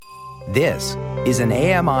This is an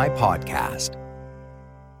AMI podcast.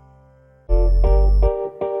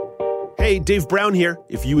 Hey, Dave Brown here.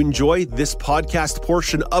 If you enjoy this podcast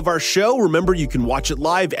portion of our show, remember you can watch it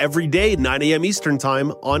live every day at 9 a.m. Eastern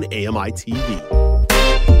Time on AMI TV.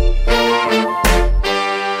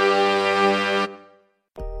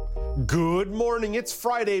 Good morning. It's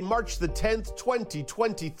Friday, March the 10th,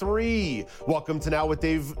 2023. Welcome to Now with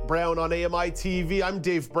Dave Brown on AMI TV. I'm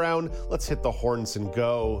Dave Brown. Let's hit the horns and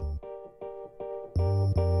go.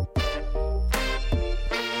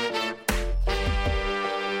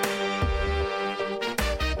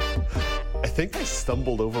 I think I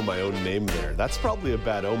stumbled over my own name there. That's probably a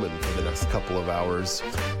bad omen for the next couple of hours.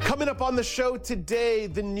 Coming up on the show today,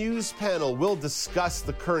 the news panel will discuss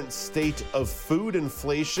the current state of food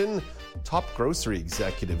inflation. Top grocery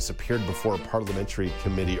executives appeared before a parliamentary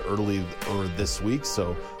committee earlier this week,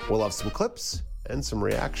 so we'll have some clips and some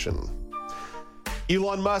reaction.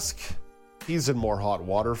 Elon Musk, he's in more hot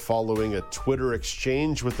water following a Twitter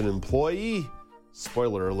exchange with an employee.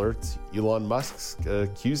 Spoiler alert, Elon Musk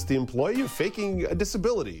accused the employee of faking a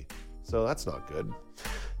disability, so that's not good.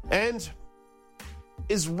 And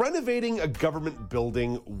is renovating a government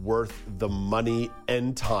building worth the money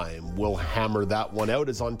and time? We'll hammer that one out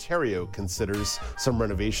as Ontario considers some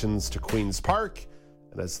renovations to Queen's Park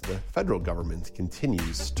and as the federal government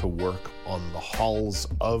continues to work on the halls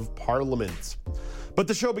of Parliament. But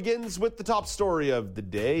the show begins with the top story of the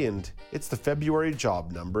day, and it's the February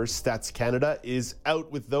job numbers. Stats Canada is out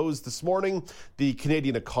with those this morning. The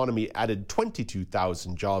Canadian economy added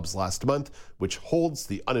 22,000 jobs last month, which holds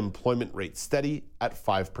the unemployment rate steady at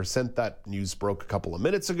 5%. That news broke a couple of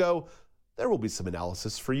minutes ago. There will be some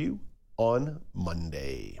analysis for you on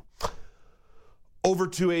Monday. Over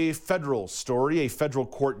to a federal story. A federal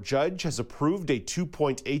court judge has approved a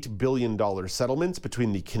 $2.8 billion settlement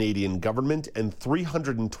between the Canadian government and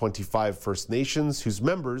 325 First Nations whose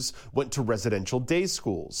members went to residential day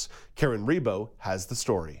schools. Karen Rebo has the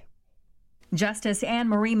story. Justice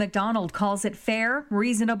Anne-Marie MacDonald calls it fair,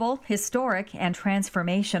 reasonable, historic, and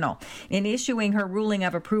transformational. In issuing her ruling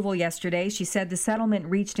of approval yesterday, she said the settlement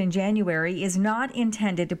reached in January is not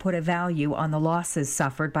intended to put a value on the losses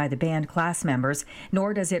suffered by the banned class members,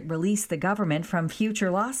 nor does it release the government from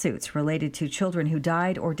future lawsuits related to children who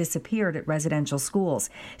died or disappeared at residential schools.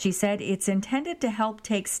 She said it's intended to help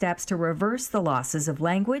take steps to reverse the losses of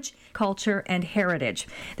language, culture, and heritage.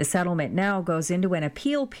 The settlement now goes into an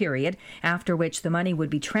appeal period, after which the money would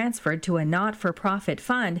be transferred to a not-for-profit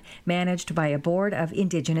fund managed by a board of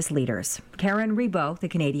Indigenous leaders. Karen Rebo, The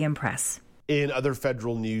Canadian Press. In other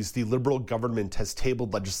federal news, the Liberal government has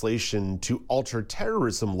tabled legislation to alter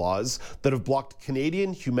terrorism laws that have blocked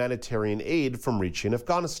Canadian humanitarian aid from reaching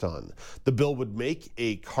Afghanistan. The bill would make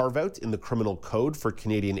a carve-out in the criminal code for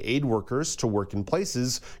Canadian aid workers to work in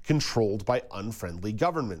places controlled by unfriendly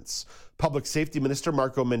governments. Public Safety Minister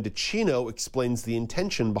Marco Mendicino explains the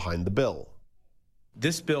intention behind the bill.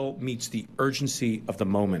 This bill meets the urgency of the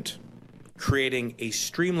moment, creating a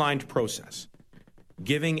streamlined process,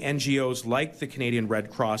 giving NGOs like the Canadian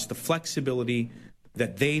Red Cross the flexibility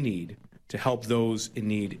that they need to help those in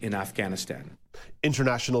need in Afghanistan.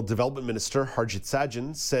 International Development Minister Harjit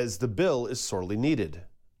Sajjan says the bill is sorely needed.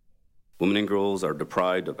 Women and girls are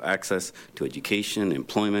deprived of access to education,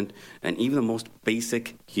 employment, and even the most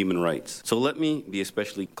basic human rights. So let me be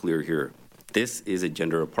especially clear here. This is a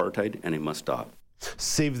gender apartheid and it must stop.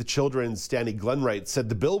 Save the Children's Danny Glenwright said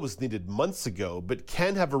the bill was needed months ago, but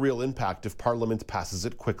can have a real impact if Parliament passes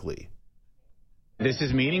it quickly. This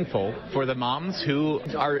is meaningful for the moms who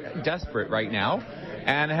are desperate right now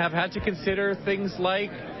and have had to consider things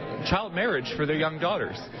like child marriage for their young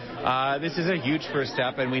daughters. This is a huge first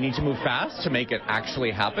step, and we need to move fast to make it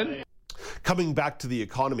actually happen. Coming back to the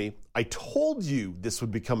economy, I told you this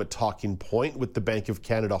would become a talking point with the Bank of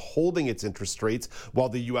Canada holding its interest rates while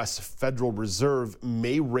the U.S. Federal Reserve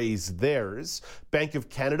may raise theirs. Bank of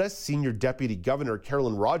Canada Senior Deputy Governor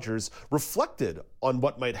Carolyn Rogers reflected on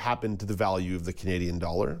what might happen to the value of the Canadian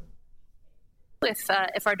dollar.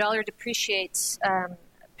 If our dollar depreciates,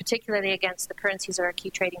 particularly against the currencies of our key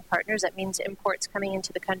trading partners, that means imports coming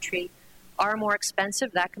into the country are more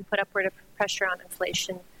expensive. That can put upward pressure on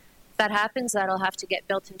inflation. If that happens, that'll have to get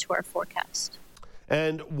built into our forecast.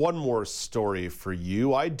 And one more story for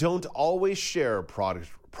you. I don't always share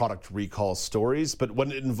product recall stories, but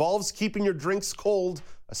when it involves keeping your drinks cold,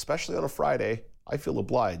 especially on a Friday, I feel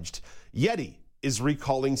obliged. Yeti is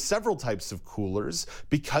recalling several types of coolers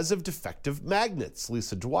because of defective magnets.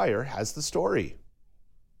 Lisa Dwyer has the story.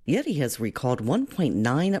 Yeti has recalled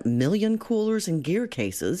 1.9 million coolers and gear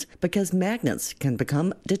cases because magnets can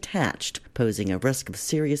become detached, posing a risk of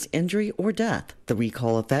serious injury or death. The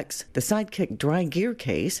recall affects the Sidekick dry gear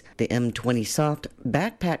case, the M20 Soft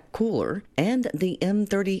backpack cooler, and the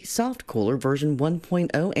M30 Soft Cooler version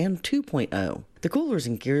 1.0 and 2.0. The coolers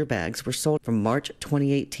and gear bags were sold from March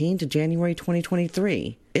 2018 to January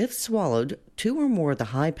 2023. If swallowed, 2 or more of the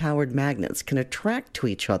high-powered magnets can attract to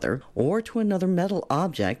each other or to another metal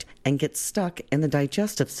object and get stuck in the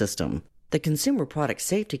digestive system. The Consumer Product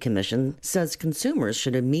Safety Commission says consumers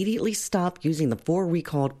should immediately stop using the 4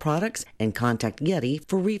 recalled products and contact Yeti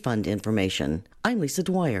for refund information. I'm Lisa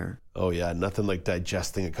Dwyer. Oh yeah, nothing like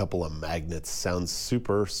digesting a couple of magnets. Sounds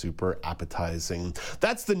super, super appetizing.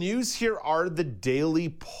 That's the news. Here are the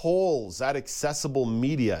daily polls. At Accessible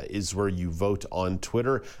Media is where you vote on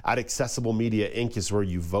Twitter. At Accessible Media Inc. is where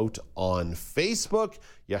you vote on Facebook.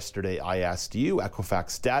 Yesterday I asked you,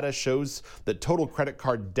 Equifax data shows that total credit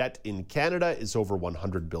card debt in Canada is over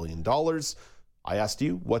 $100 billion. I asked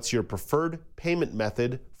you, what's your preferred payment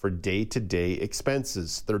method for day-to-day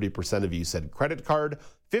expenses? 30% of you said credit card,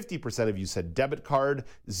 50% of you said debit card,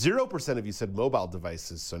 0% of you said mobile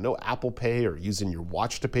devices, so no Apple Pay or using your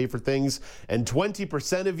watch to pay for things, and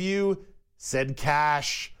 20% of you said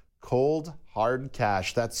cash, cold, hard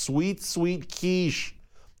cash, that sweet, sweet quiche.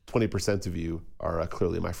 20% of you are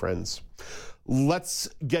clearly my friends. Let's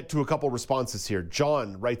get to a couple responses here.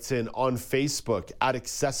 John writes in on Facebook, at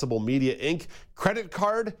Accessible Media Inc., credit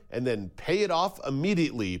card and then pay it off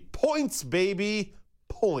immediately. Points, baby,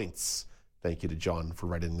 points. Thank you to John for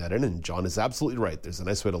writing that in. And John is absolutely right. There's a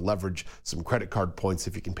nice way to leverage some credit card points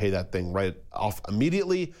if you can pay that thing right off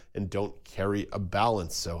immediately and don't carry a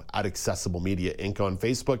balance. So at Accessible Media Inc. on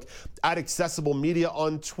Facebook, at Accessible Media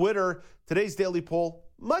on Twitter. Today's daily poll,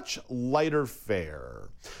 much lighter fare.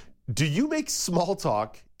 Do you make small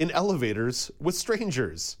talk in elevators with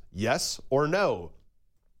strangers? Yes or no?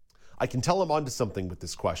 I can tell I'm onto something with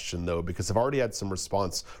this question, though, because I've already had some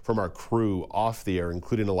response from our crew off the air,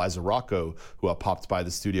 including Eliza Rocco, who popped by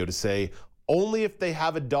the studio to say, only if they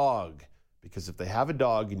have a dog. Because if they have a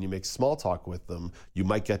dog and you make small talk with them, you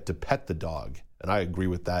might get to pet the dog. And I agree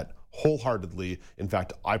with that wholeheartedly. In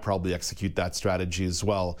fact, I probably execute that strategy as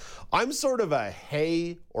well. I'm sort of a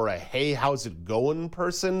hey or a hey, how's it going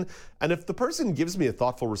person. And if the person gives me a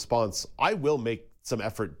thoughtful response, I will make some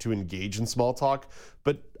effort to engage in small talk.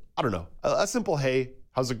 But I don't know, a simple hey,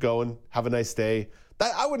 how's it going? Have a nice day.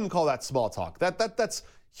 That I wouldn't call that small talk. That's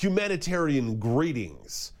humanitarian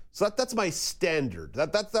greetings. So that's my standard.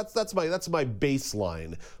 That's my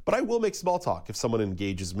baseline. But I will make small talk if someone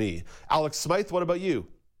engages me. Alex Smythe, what about you?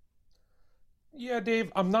 Yeah,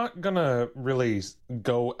 Dave, I'm not going to really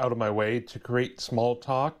go out of my way to create small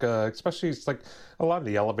talk, especially it's like a lot of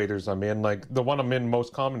the elevators I'm in, like the one I'm in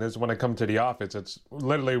most common is when I come to the office. It's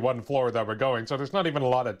literally one floor that we're going, so there's not even a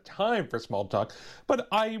lot of time for small talk. But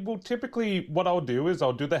I will typically, what I'll do is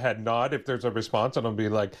I'll do the head nod if there's a response, and I'll be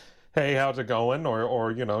like, hey, how's it going?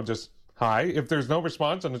 Or you know, just hi. If there's no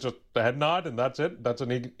response and it's just a head nod and that's it, that's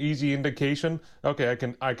an easy indication. Okay,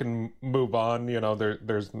 I can move on. You know,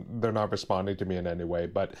 they're not responding to me in any way.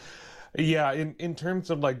 But yeah, in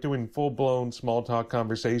terms of like doing full blown small talk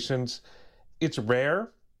conversations, it's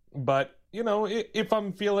rare. But you know, if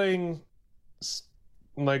I'm feeling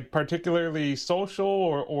like particularly social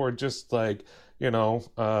or just like, you know,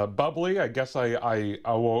 bubbly, I guess I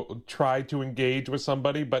will try to engage with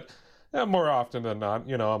somebody. But more often than not,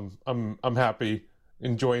 you know, I'm happy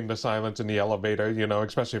enjoying the silence in the elevator, you know,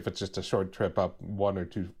 especially if it's just a short trip up one or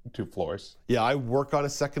two floors. Yeah, I work on a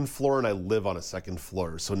second floor and I live on a second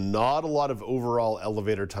floor, so not a lot of overall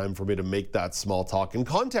elevator time for me to make that small talk. And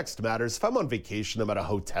context matters. If I'm on vacation, I'm at a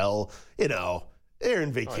hotel, you know, you're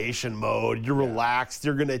in vacation mode, you're relaxed,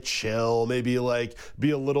 you're gonna chill, maybe like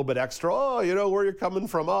be a little bit extra, oh, you know, where you're coming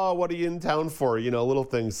from, oh, what are you in town for, you know, little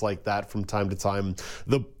things like that from time to time.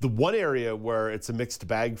 The one area where it's a mixed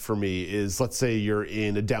bag for me is, let's say you're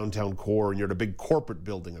in a downtown core and you're in a big corporate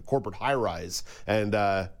building, a corporate high-rise, and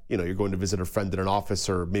you know, you're going to visit a friend in an office,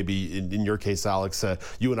 or maybe in your case, Alex,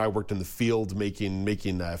 you and I worked in the field making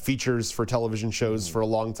features for television shows for a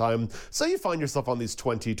long time. So you find yourself on these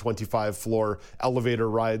 20, 25 floor elevator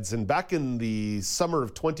rides. And back in the summer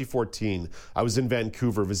of 2014, I was in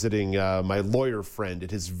Vancouver visiting my lawyer friend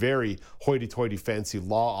at his very hoity-toity fancy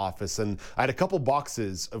law office. And I had a couple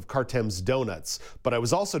boxes of Cartem's donuts, but I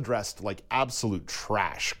was also dressed like absolute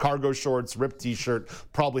trash. Cargo shorts, ripped t-shirt,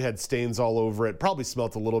 probably had stains all over it, probably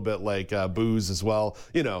smelt a little little bit like booze as well.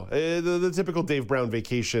 You know, the typical Dave Brown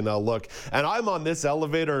vacation look. And I'm on this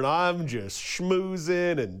elevator and I'm just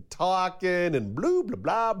schmoozing and talking and blah, blah,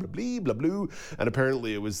 blah, blah, blah, blah, blah. And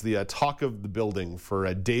apparently it was the talk of the building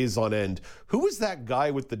for days on end. Who was that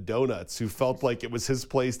guy with the donuts who felt like it was his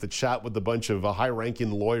place to chat with a bunch of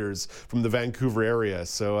high-ranking lawyers from the Vancouver area?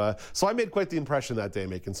 So I made quite the impression that day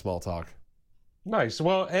making small talk. Nice.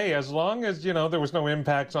 Well, hey, as long as, you know, there was no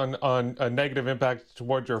impacts on a negative impact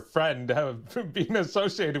towards your friend being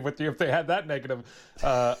associated with you if they had that negative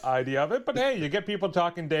idea of it. But hey, you get people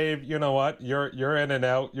talking, Dave, you know what? You're in and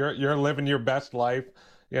out. You're living your best life.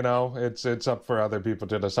 You know, it's up for other people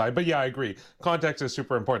to decide. But yeah, I agree. Context is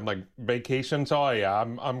super important. Like vacations, oh yeah,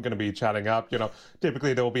 I'm going to be chatting up. You know,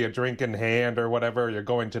 typically there will be a drink in hand or whatever. You're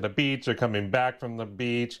going to the beach, you're coming back from the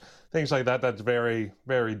beach, things like that. That's very,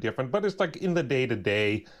 very different. But it's like in the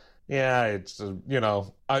day-to-day, yeah, it's, you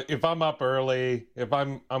know, if I'm up early, if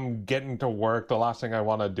I'm getting to work, the last thing I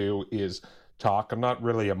want to do is talk. I'm not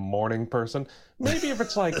really a morning person. Maybe if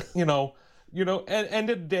it's like, you know, end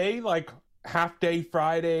of the day, like, half day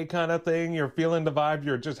Friday kind of thing, you're feeling the vibe,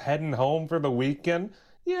 you're just heading home for the weekend,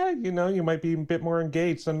 yeah, you know, you might be a bit more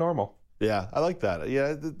engaged than normal. Yeah, I like that.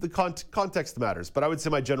 Yeah, the context matters. But I would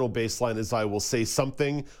say my general baseline is I will say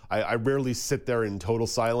something. I rarely sit there in total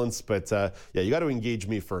silence. But yeah, you got to engage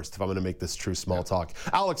me first if I'm going to make this true small talk.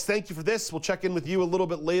 Alex, thank you for this. We'll check in with you a little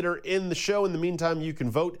bit later in the show. In the meantime, you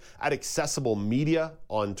can vote at Accessible Media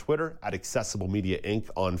on Twitter, at Accessible Media Inc.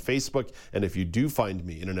 on Facebook. And if you do find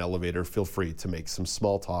me in an elevator, feel free to make some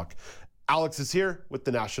small talk. Alex is here with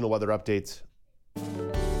the National Weather Update.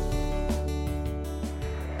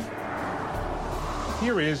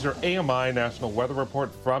 Here is your AMI National Weather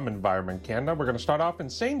Report from Environment Canada. We're going to start off in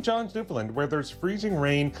St. John's, Newfoundland, where there's freezing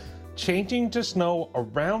rain changing to snow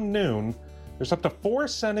around noon. There's up to 4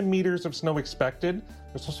 centimeters of snow expected.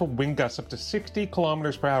 There's also wind gusts up to 60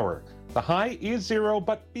 kilometers per hour. The high is 0,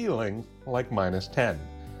 but feeling like -10.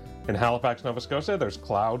 In Halifax, Nova Scotia, there's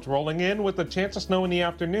clouds rolling in with a chance of snow in the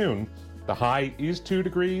afternoon. The high is 2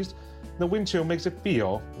 degrees. The wind chill makes it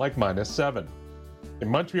feel like -7. In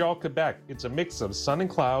Montreal, Quebec, it's a mix of sun and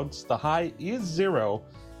clouds. The high is 0,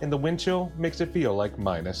 and the wind chill makes it feel like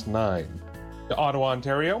 -9. To Ottawa,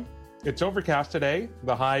 Ontario, it's overcast today.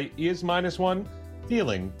 The high is -1,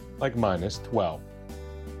 feeling like -12.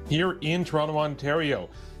 Here in Toronto, Ontario,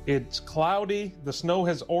 it's cloudy. The snow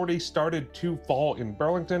has already started to fall in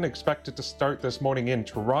Burlington, expected to start this morning in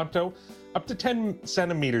Toronto. Up to 10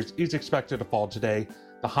 centimeters is expected to fall today.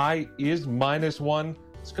 The high is -1.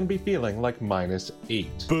 It's going to be feeling like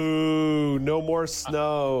 -8. Boo! No more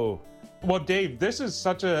snow. Well, Dave, this is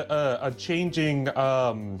such a changing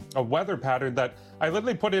a weather pattern that I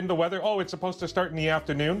literally put in the weather. Oh, it's supposed to start in the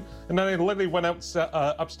afternoon, and then I literally went out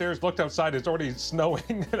upstairs, looked outside. It's already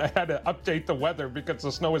snowing, and I had to update the weather because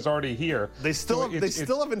the snow is already here. They still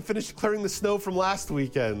haven't finished clearing the snow from last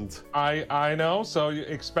weekend. I know. So you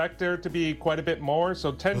expect there to be quite a bit more.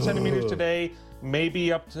 So 10 centimeters today.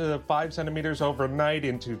 Maybe up to 5 centimeters overnight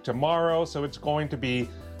into tomorrow. So it's going to be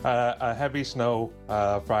a heavy snow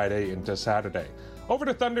Friday into Saturday. Over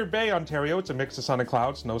to Thunder Bay, Ontario, it's a mix of sun and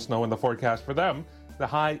clouds. No snow in the forecast for them. The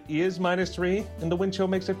high is -3, and the wind chill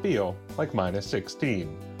makes it feel like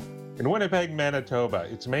 -16. In Winnipeg, Manitoba,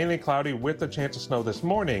 it's mainly cloudy with a chance of snow this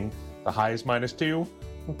morning. The high is -2,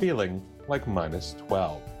 and feeling like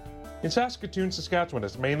 -12. In Saskatoon, Saskatchewan,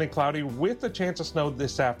 it's mainly cloudy with a chance of snow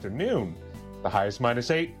this afternoon. The high is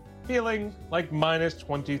 -8, feeling like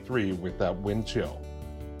 -23 with that wind chill.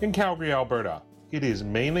 In Calgary, Alberta, it is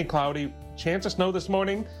mainly cloudy, chance of snow this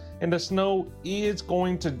morning, and the snow is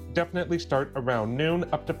going to definitely start around noon.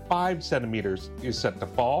 Up to 5 centimeters is set to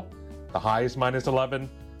fall. The high is -11,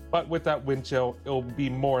 but with that wind chill, it'll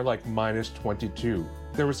be more like -22.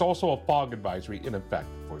 There is also a fog advisory in effect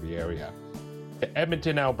for the area. In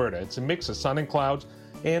Edmonton, Alberta, it's a mix of sun and clouds,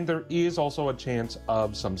 and there is also a chance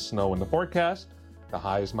of some snow in the forecast. The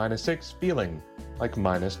high is -6, feeling like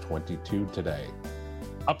 -22 today.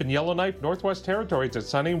 Up in Yellowknife, Northwest Territories, it's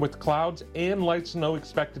sunny with clouds and light snow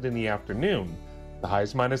expected in the afternoon. The high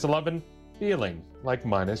is -11, feeling like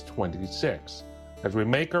 -26. As we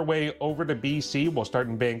make our way over to BC, we'll start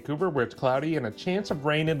in Vancouver, where it's cloudy and a chance of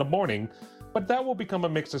rain in the morning, but that will become a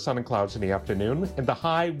mix of sun and clouds in the afternoon, and the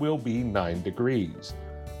high will be 9 degrees.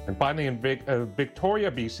 And finally, in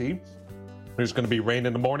Victoria, BC, there's going to be rain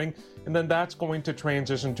in the morning, and then that's going to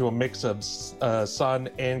transition to a mix of sun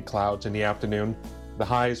and clouds in the afternoon. The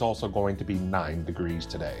high is also going to be 9 degrees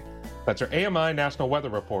today. That's your AMI National Weather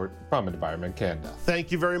Report from Environment Canada.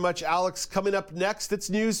 Thank you very much, Alex. Coming up next, it's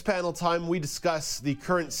news panel time. We discuss the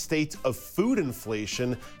current state of food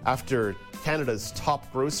inflation after Canada's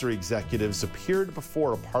top grocery executives appeared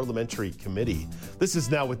before a parliamentary committee. This is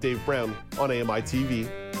Now with Dave Brown on AMI TV.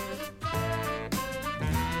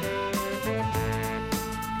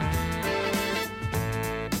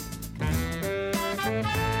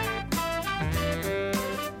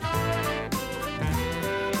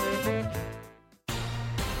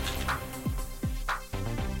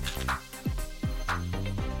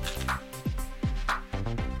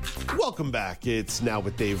 Welcome back. It's Now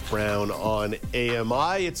with Dave Brown on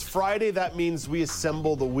AMI. It's Friday. That means we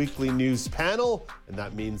assemble the weekly news panel, and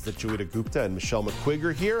that means that Joeita Gupta and Michelle McQuigg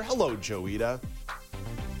are here. Hello, Joeita.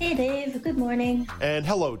 Hey, Dave. Good morning. And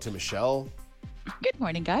hello to Michelle. Good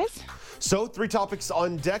morning, guys. So, 3 topics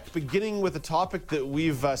on deck, beginning with a topic that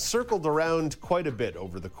we've circled around quite a bit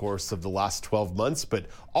over the course of the last 12 months, but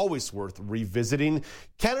always worth revisiting.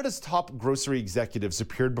 Canada's top grocery executives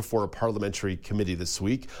appeared before a parliamentary committee this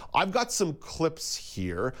week. I've got some clips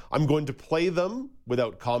here. I'm going to play them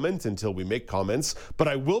without comment until we make comments, but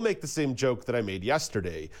I will make the same joke that I made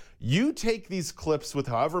yesterday. You take these clips with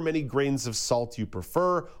however many grains of salt you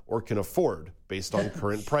prefer or can afford based on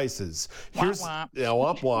current prices. Here's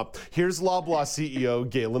womp womp. Here's Loblaw CEO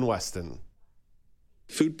Galen Weston.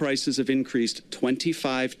 Food prices have increased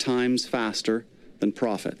 25 times faster than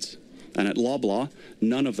profits. And at Loblaw,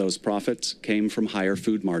 none of those profits came from higher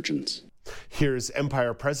food margins. Here's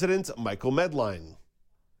Empire President Michael Medline.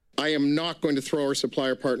 I am not going to throw our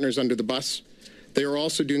supplier partners under the bus. They are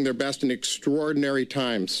also doing their best in extraordinary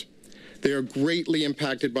times. They are greatly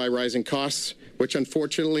impacted by rising costs, which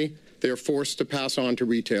unfortunately they are forced to pass on to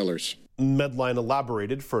retailers. Medline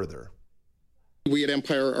elaborated further. We at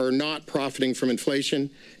Empire are not profiting from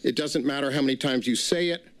inflation. It doesn't matter how many times you say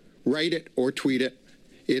it, write it, or tweet it.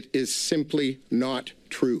 It is simply not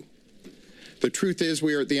true. The truth is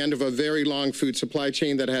we are at the end of a very long food supply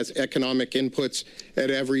chain that has economic inputs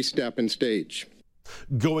at every step and stage.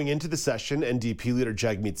 Going into the session, NDP leader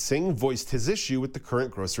Jagmeet Singh voiced his issue with the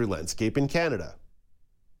current grocery landscape in Canada.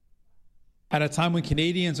 At a time when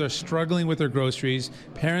Canadians are struggling with their groceries,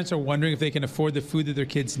 parents are wondering if they can afford the food that their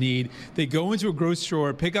kids need. They go into a grocery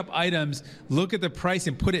store, pick up items, look at the price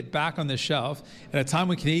and put it back on the shelf. At a time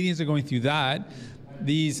when Canadians are going through that,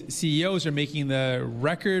 these CEOs are making the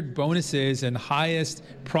record bonuses and highest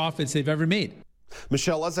profits they've ever made.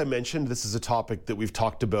 Michelle, as I mentioned, this is a topic that we've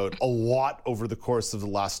talked about a lot over the course of the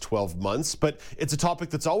last 12 months, but it's a topic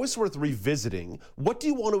that's always worth revisiting. What do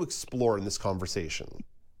you want to explore in this conversation?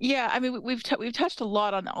 Yeah, I mean, we've touched a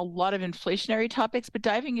lot on a lot of inflationary topics, but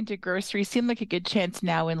diving into grocery seemed like a good chance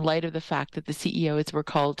now in light of the fact that the CEOs were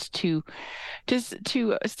called to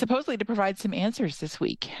supposedly to provide some answers this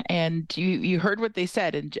week. And you heard what they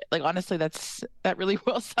said, and like honestly, that really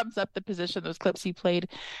well sums up the position. Those clips he played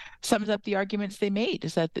sums up the arguments they made.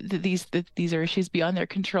 Is that these are issues beyond their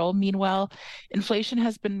control. Meanwhile,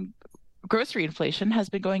 grocery inflation has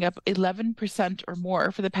been going up 11% or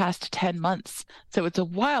more for the past 10 months. So it's a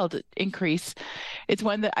wild increase. It's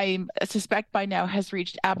one that I suspect by now has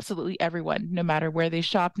reached absolutely everyone, no matter where they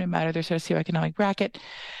shop, no matter their socioeconomic bracket.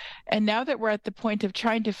 And now that we're at the point of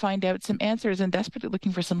trying to find out some answers and desperately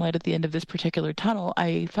looking for some light at the end of this particular tunnel,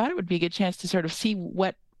 I thought it would be a good chance to sort of see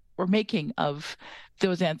what we're making of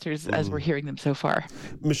those answers as we're hearing them so far.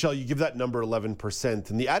 Michelle, you give that number 11%,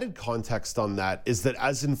 and the added context on that is that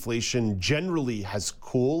as inflation generally has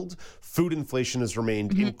cooled, food inflation has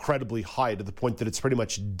remained incredibly high to the point that it's pretty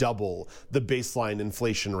much double the baseline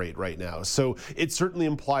inflation rate right now. So it certainly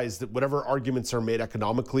implies that whatever arguments are made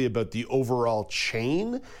economically about the overall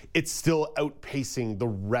chain, it's still outpacing the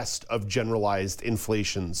rest of generalized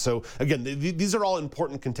inflation. So again, these are all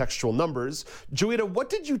important contextual numbers. Joeita, what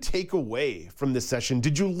did you take away from this session?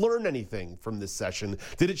 Did you learn anything from this session?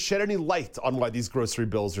 Did it shed any light on why these grocery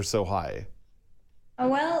bills are so high?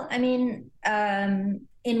 Well, I mean,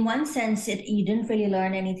 in one sense, you didn't really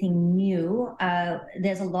learn anything new.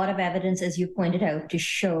 There's a lot of evidence, as you pointed out, to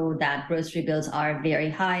show that grocery bills are very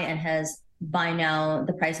high and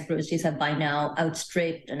the price of groceries have by now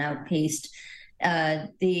outstripped and outpaced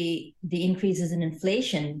the increases in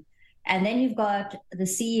inflation. And then you've got the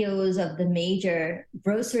CEOs of the major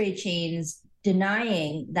grocery chains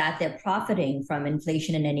denying that they're profiting from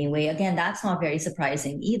inflation in any way. Again, that's not very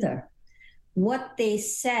surprising either. What they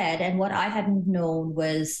said and what I hadn't known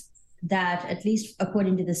was that, at least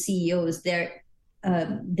according to the CEOs, they're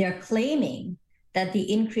claiming that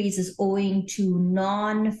the increase is owing to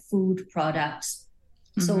non-food products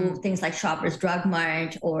So things like Shoppers Drug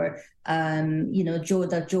Mart or,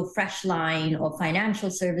 the Joe Fresh line or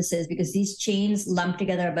financial services, because these chains lump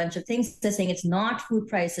together a bunch of things. They're saying it's not food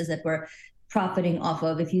prices that we're profiting off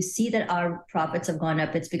of. If you see that our profits have gone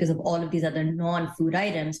up, it's because of all of these other non-food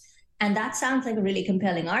items. And that sounds like a really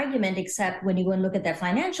compelling argument, except when you go and look at their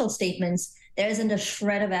financial statements, there isn't a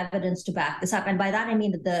shred of evidence to back this up. And by that, I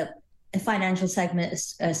mean that the financial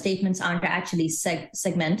statements aren't actually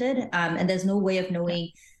segmented, and there's no way of knowing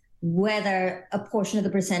whether a portion of the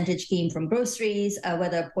percentage came from groceries,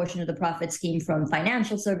 whether a portion of the profits came from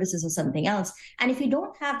financial services or something else. And if you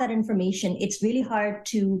don't have that information, it's really hard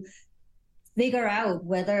to figure out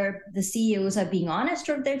whether the CEOs are being honest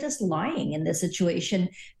or if they're just lying in this situation.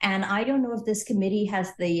 And I don't know if this committee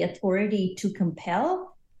has the authority to compel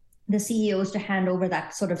the CEOs to hand over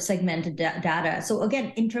that sort of segmented data. So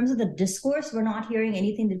again, in terms of the discourse, we're not hearing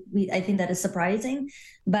anything that I think that is surprising,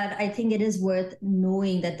 but I think it is worth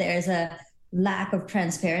knowing that there's a lack of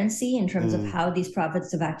transparency in terms of how these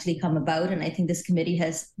profits have actually come about. And I think this committee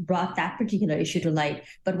has brought that particular issue to light.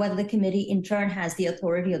 But whether the committee in turn has the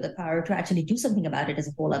authority or the power to actually do something about it is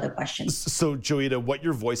a whole other question. So, Joeita, what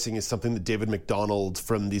you're voicing is something that David McDonald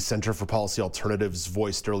from the Center for Policy Alternatives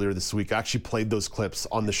voiced earlier this week. I actually played those clips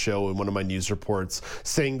on the show in one of my news reports,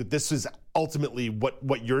 saying that this is ultimately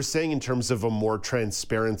what you're saying in terms of a more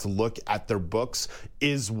transparent look at their books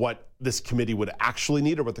is what this committee would actually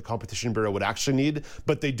need, or what the Competition Bureau would actually need,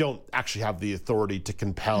 but they don't actually have the authority to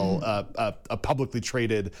compel a publicly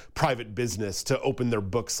traded private business to open their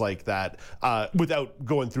books like that without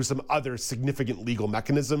going through some other significant legal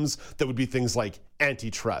mechanisms that would be things like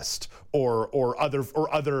antitrust or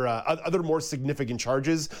other more significant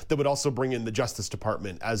charges that would also bring in the Justice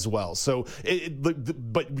Department as well. So,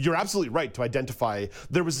 but you're absolutely right to identify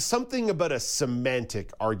there was something about a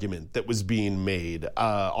semantic argument that was being made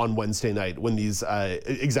on Wednesday night when these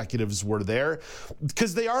executives were there,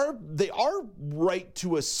 because they are right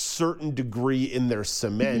to a certain degree in their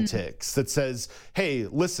semantics that says, hey,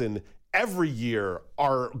 listen, every year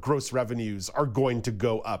our gross revenues are going to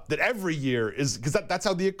go up. That every year is, because that's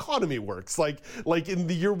how the economy works. Like in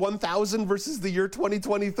the year 1000 versus the year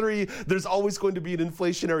 2023, there's always going to be an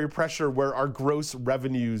inflationary pressure where our gross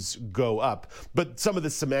revenues go up. But some of the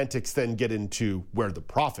semantics then get into where the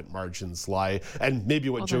profit margins lie, and maybe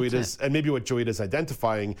what Joeita's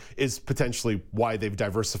identifying is potentially why they've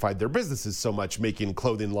diversified their businesses so much, making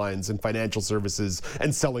clothing lines and financial services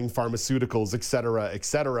and selling pharmaceuticals, et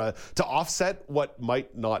cetera, to offset what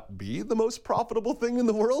might not be the most profitable thing in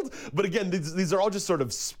the world. But again, these are all just sort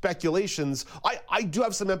of speculations. I do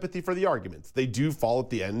have some empathy for the arguments. They do fall at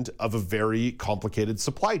the end of a very complicated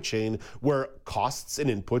supply chain where costs and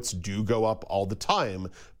inputs do go up all the time.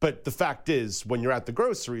 But the fact is, when you're at the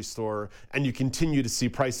grocery store and you continue to see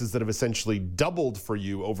prices that have essentially doubled for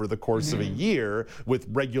you over the course of a year with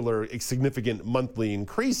regular significant monthly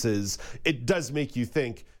increases, it does make you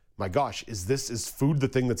think, my gosh, is food the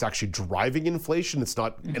thing that's actually driving inflation? It's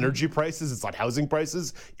not energy prices, it's not housing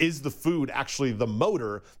prices. Is the food actually the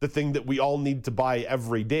motor, the thing that we all need to buy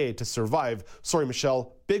every day to survive? Sorry,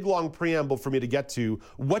 Michelle, big long preamble for me to get to.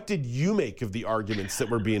 What did you make of the arguments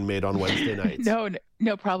that were being made on Wednesday night?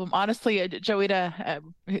 No problem. Honestly, Joeita,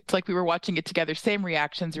 it's like we were watching it together. Same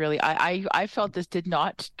reactions, really. I felt this did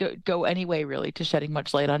not go any way, really, to shedding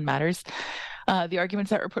much light on matters. The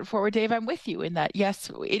arguments that were put forward, Dave, I'm with you in that, yes,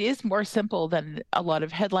 it is more simple than a lot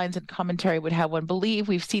of headlines and commentary would have one believe.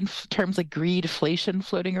 We've seen terms like greedflation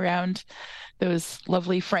floating around, those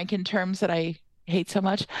lovely Franken terms that I hate so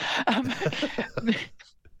much.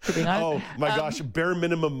 Oh my gosh, bare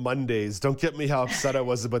minimum Mondays. Don't get me how upset I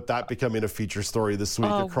was about that becoming a feature story this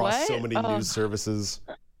week across so many news services.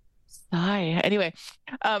 Anyway,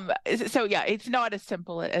 so yeah, it's not as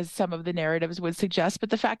simple as some of the narratives would suggest, but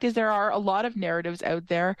the fact is there are a lot of narratives out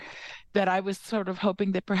there that I was sort of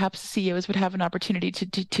hoping that perhaps CEOs would have an opportunity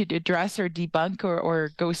to address or debunk or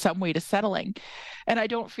go some way to settling. And I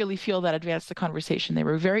don't really feel that advanced the conversation. They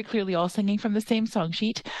were very clearly all singing from the same song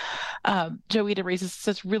sheet. Joeita raises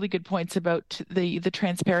such really good points about the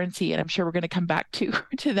transparency, and I'm sure we're going to come back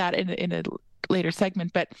to that in a later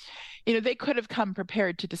segment, but they could have come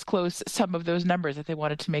prepared to disclose some of those numbers if they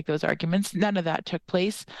wanted to make those arguments. None of that took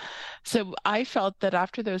place. So I felt that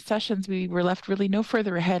after those sessions, we were left really no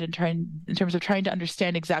further ahead in terms of trying to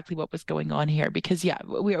understand exactly what was going on here. Because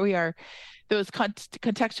we are those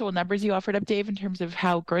contextual numbers you offered up, Dave, in terms of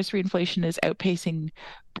how grocery inflation is outpacing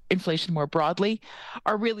inflation more broadly,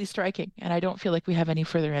 are really striking. And I don't feel like we have any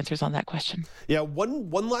further answers on that question. Yeah,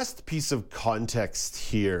 one last piece of context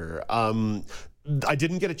here. I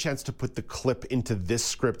didn't get a chance to put the clip into this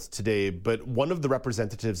script today, but one of the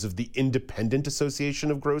representatives of the Independent Association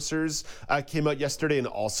of Grocers came out yesterday and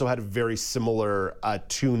also had a very similar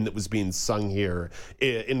tune that was being sung here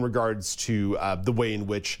in regards to the way in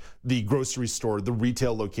which the grocery store, the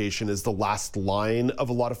retail location, is the last line of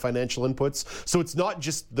a lot of financial inputs. So it's not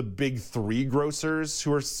just the big three grocers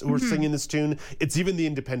who are singing this tune. It's even the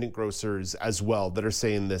independent grocers as well that are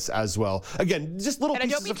saying this as well. Again, just little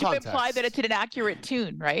pieces of context. And I don't mean to imply that it's an accurate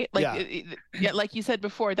tune, right? Like, like you said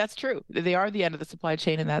before, that's true. They are the end of the supply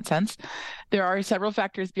chain in that sense. There are several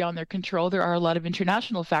factors beyond their control. There are a lot of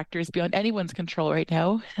international factors beyond anyone's control right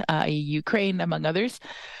now, Ukraine, among others.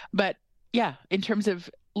 But yeah, in terms of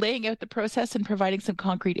laying out the process and providing some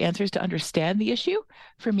concrete answers to understand the issue,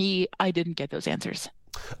 for me, I didn't get those answers.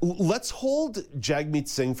 Let's hold Jagmeet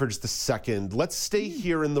Singh for just a second. Let's stay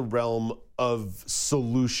here in the realm of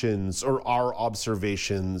solutions or our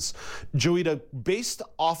observations. Joeita, based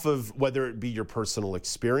off of whether it be your personal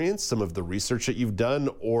experience, some of the research that you've done,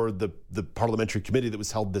 or the parliamentary committee that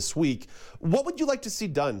was held this week, what would you like to see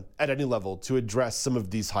done at any level to address some of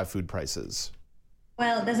these high food prices?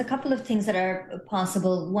 Well, there's a couple of things that are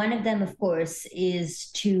possible. One of them, of course, is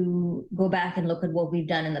to go back and look at what we've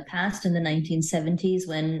done in the past in the 1970s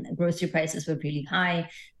when grocery prices were really high.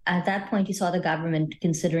 At that point, you saw the government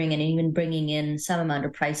considering and even bringing in some amount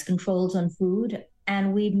of price controls on food.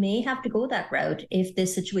 And we may have to go that route if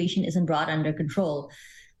this situation isn't brought under control,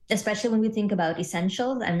 especially when we think about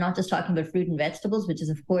essentials. I'm not just talking about fruit and vegetables, which is,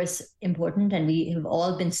 of course, important. And we have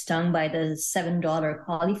all been stung by the $7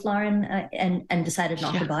 cauliflower and decided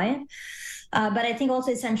not to buy it. But I think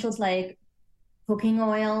also essentials like cooking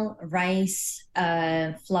oil, rice,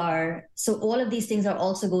 flour. So all of these things are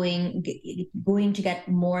also going to get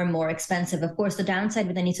more and more expensive. Of course, the downside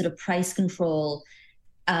with any sort of price control,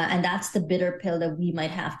 and that's the bitter pill that we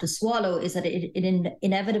might have to swallow, is that it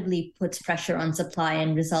inevitably puts pressure on supply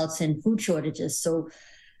and results in food shortages. So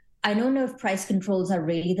I don't know if price controls are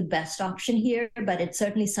really the best option here, but it's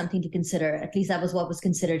certainly something to consider. At least that was what was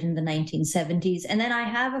considered in the 1970s. And then I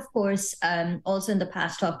have, of course, also in the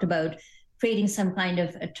past talked about creating some kind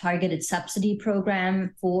of a targeted subsidy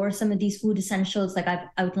program for some of these food essentials. Like I've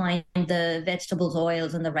outlined the vegetables,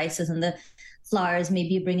 oils, and the rices and the flours,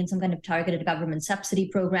 maybe bring in some kind of targeted government subsidy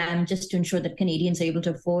program just to ensure that Canadians are able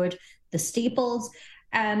to afford the staples.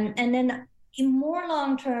 And then in more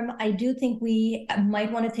long term, I do think we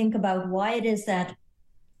might want to think about why it is that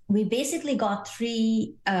we basically got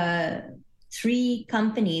three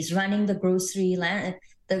companies running the grocery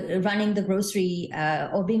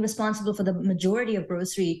or being responsible for the majority of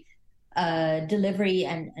grocery delivery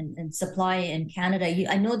and supply in Canada.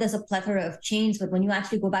 I know there's a plethora of chains, but when you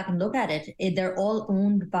actually go back and look at it, they're all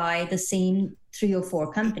owned by the same 3 or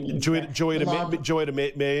 4 companies. Joeita,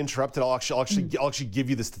 may I interrupt? I'll actually give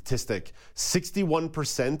you the statistic.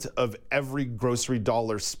 61% of every grocery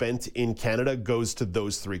dollar spent in Canada goes to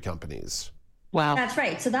those 3 companies. Wow. That's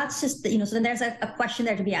right. So that's just, so then there's a question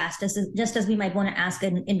there to be asked, just as we might want to ask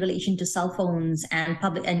in relation to cell phones and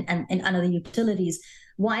public and other utilities.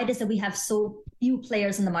 Why it is that we have so few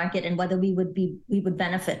players in the market, and whether we would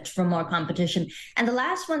benefit from more competition. And the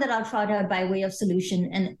last one that I'll trot out by way of solution,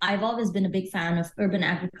 and I've always been a big fan of urban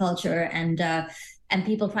agriculture and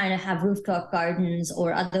people trying to have rooftop gardens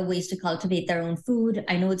or other ways to cultivate their own food.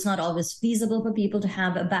 I know it's not always feasible for people to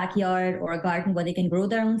have a backyard or a garden where they can grow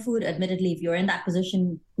their own food. Admittedly, if you're in that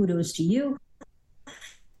position, kudos to you.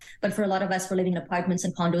 But for a lot of us, we're living in apartments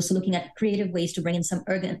and condos, so looking at creative ways to bring in some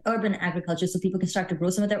urban agriculture so people can start to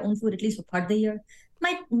grow some of their own food, at least for part of the year,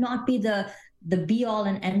 might not be the be-all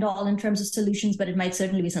and end-all in terms of solutions, but it might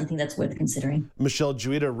certainly be something that's worth considering. Michelle,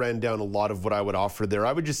 Joeita ran down a lot of what I would offer there.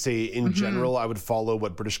 I would just say, in general, I would follow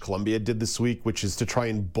what British Columbia did this week, which is to try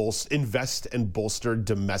and invest and bolster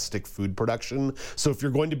domestic food production. So if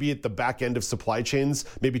you're going to be at the back end of supply chains,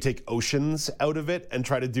 maybe take oceans out of it and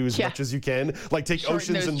try to do as much as you can. Like take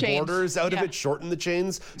shorten oceans and chains. borders out of it, shorten the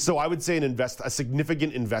chains. So I would say a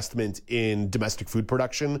significant investment in domestic food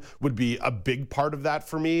production would be a big part of that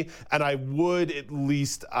for me. And I would at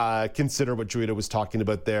least consider what Joeita was talking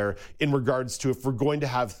about there in regards to, if we're going to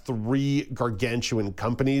have 3 gargantuan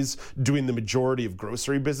companies doing the majority of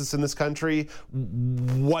grocery business in this country,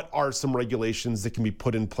 what are some regulations that can be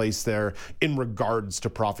put in place there in regards to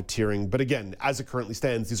profiteering? But again, as it currently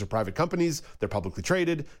stands, these are private companies, they're publicly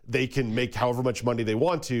traded, they can make however much money they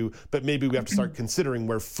want to, but maybe we have to start considering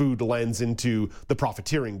where food lands into the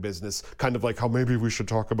profiteering business, kind of like how maybe we should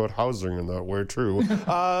talk about housing in that way too.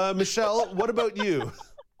 Michelle, what about you?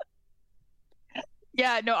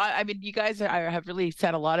 Yeah, no, I mean, you guys have really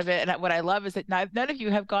said a lot of it. And what I love is that none of you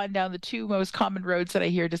have gone down the 2 most common roads that I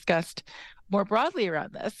hear discussed more broadly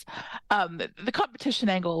around this. The competition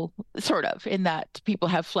angle, sort of, in that people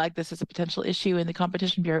have flagged this as a potential issue, and the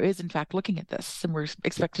Competition Bureau is in fact looking at this, and we're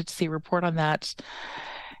expected to see a report on that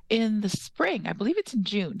in the spring. I believe it's in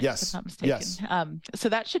June, yes, if I'm not mistaken. Yes. So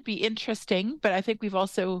that should be interesting, but I think we've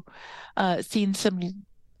also seen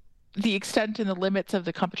the extent and the limits of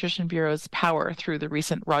the Competition Bureau's power through the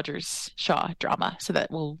recent Rogers-Shaw drama. So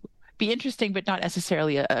that will be interesting, but not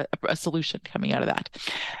necessarily a solution coming out of that.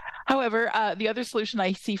 However, the other solution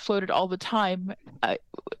I see floated all the time,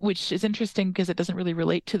 which is interesting because it doesn't really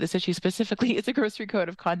relate to this issue specifically, is a grocery code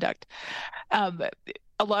of conduct.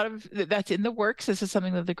 A lot of that's in the works. This is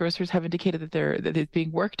something that the grocers have indicated that it's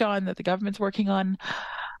being worked on, that the government's working on.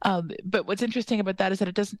 But what's interesting about that is that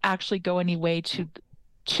it doesn't actually go any way to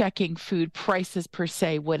checking food prices per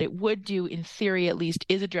se. What it would do, in theory at least,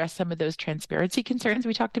 is address some of those transparency concerns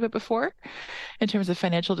we talked about before in terms of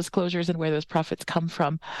financial disclosures and where those profits come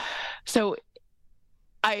from. So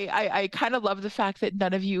I kind of love the fact that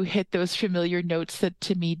none of you hit those familiar notes that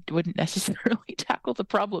to me wouldn't necessarily tackle the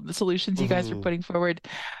problem. The solutions you guys are putting forward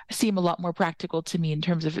seem a lot more practical to me in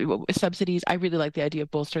terms of subsidies. I really like the idea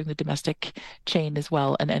of bolstering the domestic chain as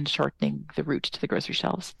well and shortening the route to the grocery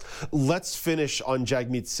shelves. Let's finish on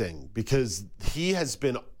Jagmeet Singh, because he has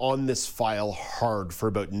been on this file hard for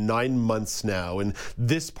about 9 months now. And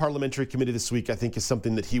this parliamentary committee this week, I think, is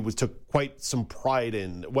something that he took quite some pride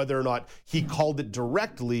in. Whether or not he called it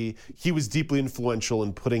directly, he was deeply influential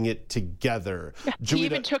in putting it together. Yeah, he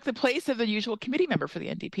even took the place of the usual committee member for the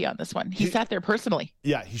NDP on this one. He sat there personally.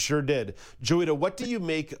 Yeah, he sure did. Joeita, what do you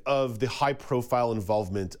make of the high-profile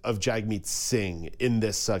involvement of Jagmeet Singh in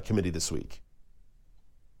this committee this week?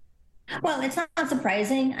 Well, it's not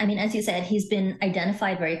surprising. I mean, as you said, he's been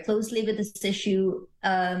identified very closely with this issue.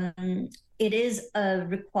 It is a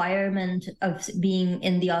requirement of being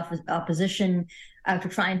in the opposition to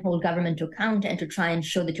try and hold government to account and to try and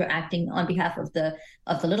show that you're acting on behalf of the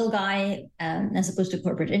little guy, as opposed to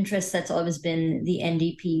corporate interests. That's always been the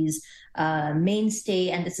NDP's mainstay,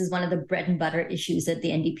 and this is one of the bread and butter issues that the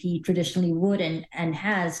NDP traditionally would and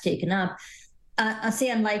has taken up. I'll say,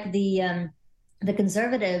 unlike the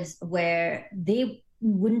Conservatives, where they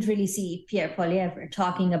wouldn't really see Pierre Poilievre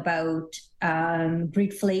talking about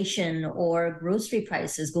greedflation or grocery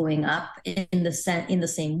prices going up in the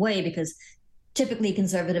same way, because typically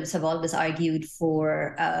Conservatives have always argued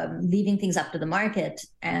for leaving things up to the market,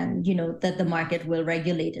 and that the market will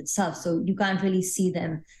regulate itself. So you can't really see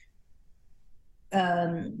them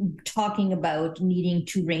talking about needing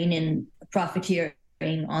to rein in profiteering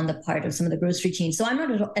on the part of some of the grocery chains. So I'm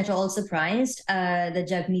not at all surprised that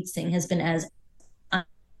Jagmeet Singh has been as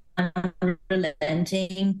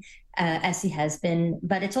unrelenting as he has been,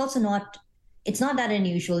 but it's not that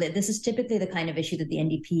unusual. This is typically the kind of issue that the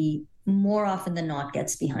NDP more often than not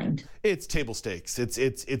gets behind. It's table stakes.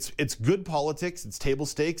 It's good politics. It's table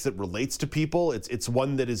stakes. It relates to people. It's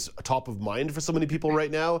one that is top of mind for so many people right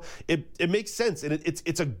now. It makes sense, and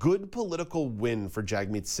it's a good political win for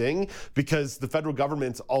Jagmeet Singh, because the federal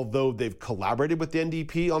government, although they've collaborated with the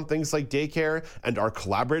NDP on things like daycare and are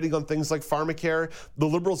collaborating on things like pharmacare, the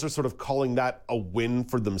Liberals are sort of calling that a win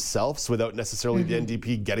for themselves without necessarily the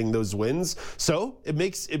NDP getting those wins. So it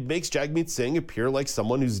makes Jagmeet Singh appear like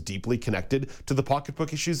someone who's deeply connected to the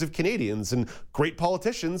pocketbook issues of Canadians, and great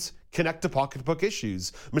politicians connect to pocketbook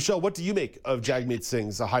issues. Michelle, what do you make of Jagmeet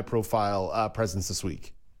Singh's high-profile presence this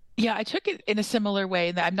week? Yeah, I took it in a similar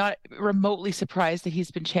way, that I'm not remotely surprised that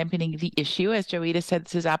he's been championing the issue. As Joeita said,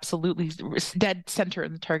 this is absolutely dead center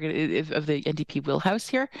in the target of the NDP wheelhouse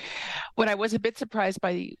here. What I was a bit surprised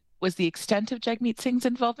by was the extent of Jagmeet Singh's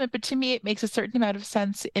involvement, but to me it makes a certain amount of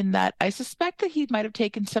sense in that I suspect that he might have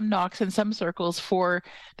taken some knocks in some circles for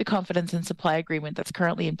the confidence and supply agreement that's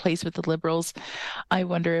currently in place with the Liberals. I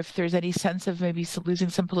wonder if there's any sense of maybe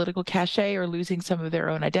losing some political cachet or losing some of their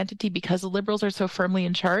own identity because the Liberals are so firmly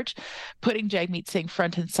in charge. Putting Jagmeet Singh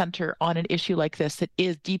front and center on an issue like this that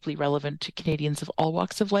is deeply relevant to Canadians of all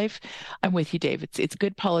walks of life, I'm with you, Dave. It's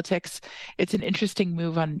good politics. It's an interesting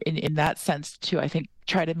move in that sense to, I think,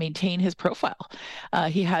 try to maintain his profile.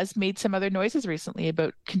 He has made some other noises recently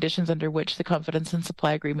about conditions under which the confidence and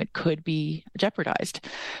supply agreement could be jeopardized.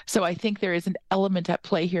 So I think there is an element at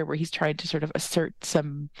play here where he's trying to sort of assert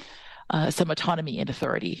some autonomy and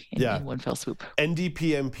authority in one fell swoop.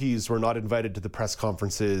 NDP MPs were not invited to the press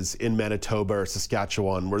conferences in Manitoba or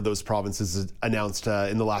Saskatchewan, where those provinces announced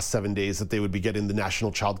in the last 7 days that they would be getting the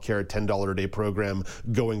National Child Care $10 a day program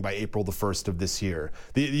going by April the 1st of this year.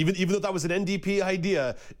 Even though that was an NDP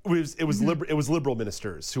idea, it was Liberal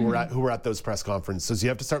ministers who were at those press conferences. So you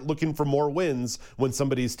have to start looking for more wins when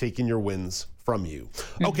somebody's taking your wins from you.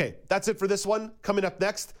 Okay, that's it for this one. Coming up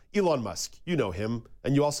next, Elon Musk. You know him,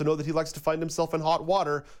 and you also know that he likes to find himself in hot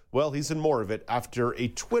water. Well, he's in more of it after a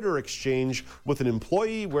Twitter exchange with an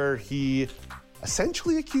employee where he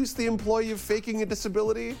essentially accused the employee of faking a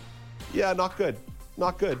disability. Yeah, not good.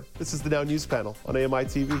 Not good. This is the Now News Panel on AMI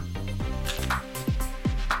TV.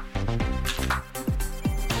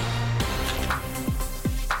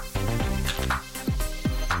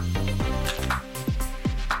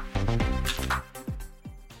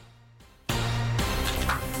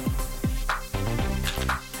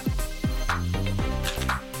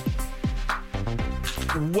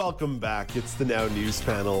 Welcome back. It's the Now News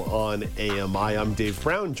Panel on AMI. I'm Dave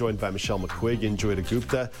Brown, joined by Michelle McQuigg and Joyita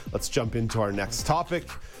Gupta. Let's jump into our next topic.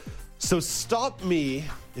 So stop me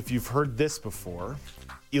if you've heard this before.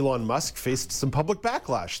 Elon Musk faced some public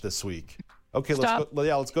backlash this week. Okay,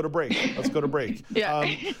 let's go to break. Let's go to break.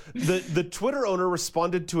 The Twitter owner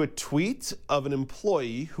responded to a tweet of an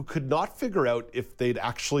employee who could not figure out if they'd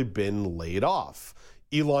actually been laid off.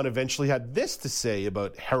 Elon eventually had this to say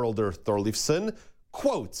about Haraldur Thorleifsson.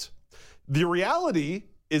 Quote, "The reality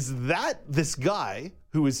is that this guy,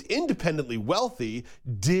 who is independently wealthy,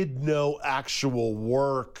 did no actual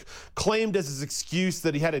work, claimed as his excuse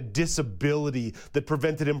that he had a disability that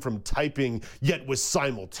prevented him from typing, yet was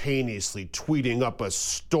simultaneously tweeting up a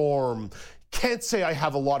storm. Can't say I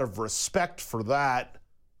have a lot of respect for that."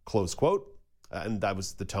 Close quote. And that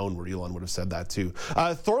was the tone where Elon would have said that too.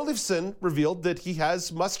 Thorleifsson revealed that he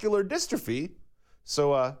has muscular dystrophy.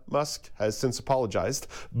 So Musk has since apologized.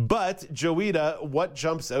 But Joyita, what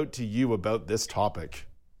jumps out to you about this topic?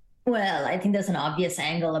 Well, I think there's an obvious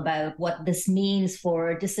angle about what this means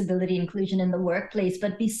for disability inclusion in the workplace.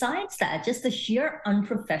 But besides that, just the sheer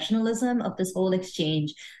unprofessionalism of this whole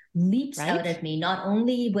exchange leaps out at me. Not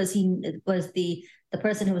only was the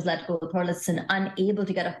person who was let go, Thorleifsson, unable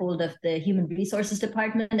to get a hold of the human resources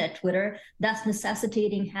department at Twitter, thus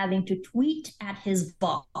necessitating having to tweet at his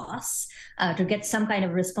boss to get some kind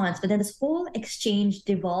of response. But then this whole exchange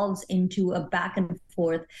devolves into a back and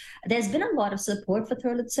forth. There's been a lot of support for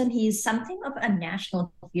Thorleifsson. He's something of a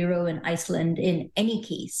national hero in Iceland in any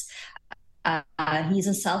case. He's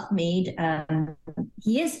a self-made,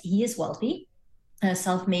 he is wealthy. A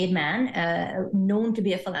self-made man, known to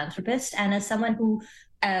be a philanthropist, and as someone who,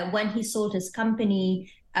 when he sold his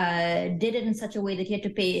company, did it in such a way that he had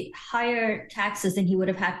to pay higher taxes than he would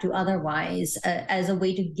have had to otherwise, as a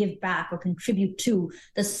way to give back or contribute to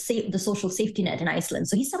the social safety net in Iceland.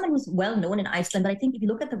 So he's someone who's well known in Iceland, but I think if you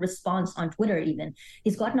look at the response on Twitter even,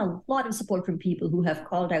 he's gotten a lot of support from people who have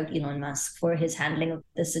called out Elon Musk for his handling of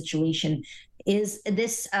this situation. Is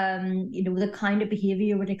this, the kind of behavior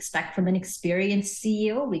you would expect from an experienced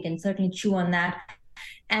CEO? We can certainly chew on that.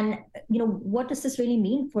 And, what does this really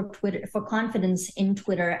mean for Twitter, for confidence in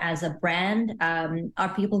Twitter as a brand?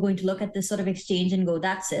 Are people going to look at this sort of exchange and go,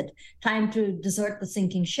 that's it, time to desert the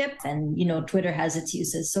sinking ship? And, Twitter has its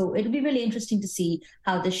uses. So it'll be really interesting to see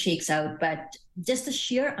how this shakes out. But just the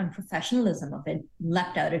sheer unprofessionalism of it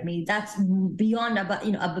leapt out at me. That's beyond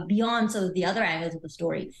sort of the other angles of the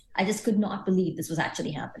story. I just could not believe this was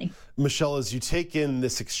actually happening. Michelle, as you take in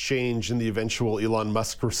this exchange and the eventual Elon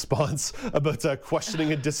Musk response about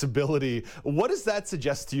questioning a disability, what does that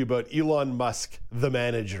suggest to you about Elon Musk, the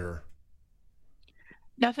manager?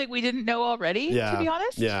 Nothing we didn't know already, to be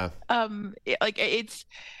honest. Yeah.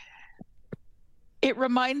 It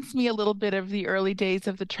reminds me a little bit of the early days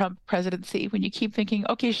of the Trump presidency, when you keep thinking,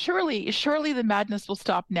 okay, surely the madness will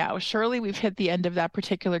stop now. Surely we've hit the end of that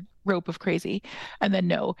particular rope of crazy. And then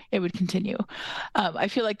no, it would continue. I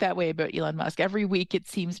feel like that way about Elon Musk. Every week it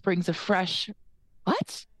seems brings a fresh,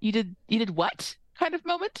 what? You did what? Kind of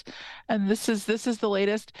moment. And this is the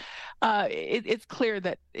latest. It's clear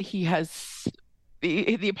that he has.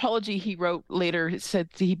 The apology he wrote later said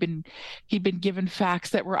he'd been given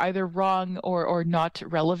facts that were either wrong or not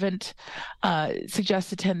relevant,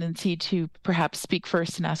 suggests a tendency to perhaps speak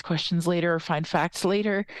first and ask questions later, or find facts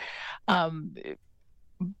later.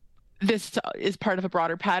 This is part of a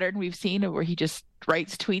broader pattern we've seen where he just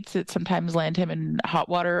writes tweets that sometimes land him in hot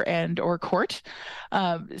water and or court.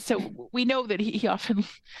 So we know that he often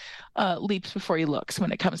leaps before he looks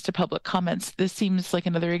when it comes to public comments. This seems like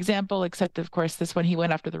another example, except of course this one he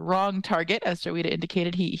went after the wrong target. As Joyita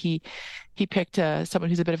indicated, he picked someone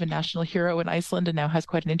who's a bit of a national hero in Iceland and now has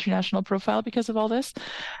quite an international profile because of all this.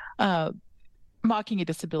 Mocking a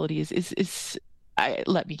disability is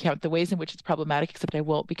let me count the ways in which it's problematic, except I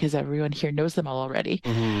won't, because everyone here knows them all already.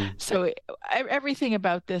 Mm-hmm. So everything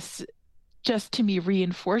about this just to me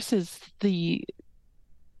reinforces the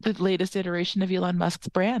latest iteration of Elon Musk's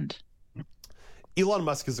brand. Elon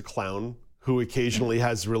Musk is a clown who occasionally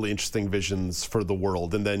has really interesting visions for the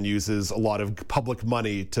world and then uses a lot of public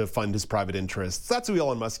money to fund his private interests. That's who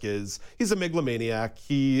Elon Musk is. He's a megalomaniac.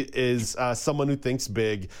 He is someone who thinks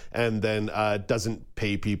big and then doesn't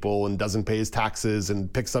pay people and doesn't pay his taxes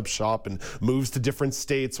and picks up shop and moves to different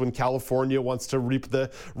states when California wants to reap the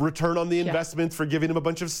return on the investment for giving him a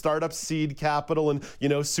bunch of startup seed capital and,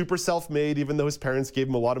 super self-made, even though his parents gave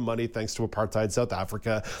him a lot of money thanks to apartheid South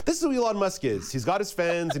Africa. This is who Elon Musk is. He's got his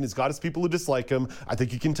fans and he's got his people who dislike him. I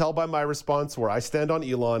think you can tell by my response where I stand on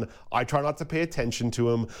Elon. I try not to pay attention to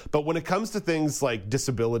him. But when it comes to things like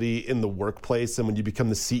disability in the workplace and when you become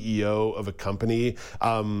the CEO of a company,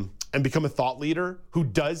 and become a thought leader who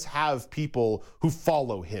does have people who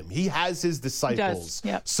follow him. He has his disciples.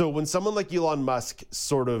 Yep. So when someone like Elon Musk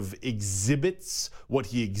sort of exhibits what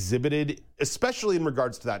he exhibited, especially in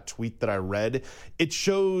regards to that tweet that I read, it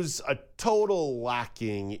shows a total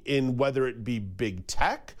lacking in whether it be big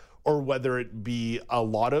tech or whether it be a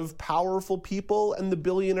lot of powerful people and the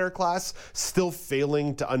billionaire class still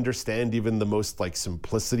failing to understand even the most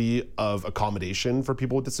simplicity of accommodation for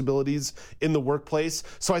people with disabilities in the workplace.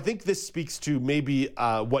 So I think this speaks to maybe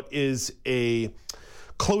what is a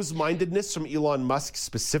closed-mindedness from Elon Musk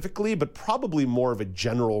specifically, but probably more of a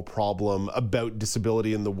general problem about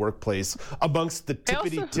disability in the workplace amongst the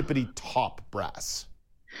tippity top brass.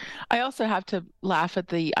 I also have to laugh at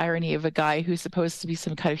the irony of a guy who's supposed to be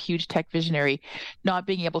some kind of huge tech visionary not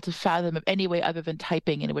being able to fathom of any way other than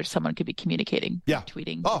typing in which someone could be communicating,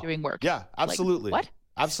 tweeting, doing work. Yeah, absolutely. What?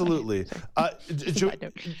 Absolutely.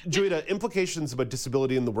 Joita, implications about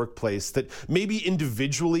disability in the workplace that maybe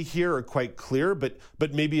individually here are quite clear, but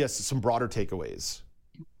maybe some broader takeaways.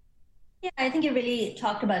 Yeah, I think you really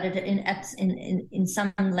talked about it in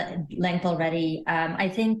some length already. I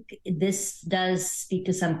think this does speak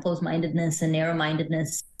to some closed-mindedness and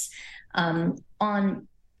narrow-mindedness by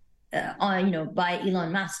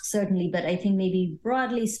Elon Musk, certainly. But I think maybe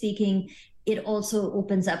broadly speaking, it also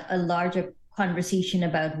opens up a larger conversation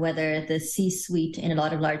about whether the C-suite in a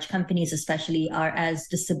lot of large companies especially are as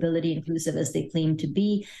disability inclusive as they claim to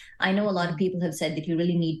be. I know a lot of people have said that you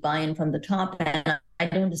really need buy-in from the top, and I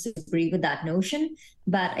don't disagree with that notion,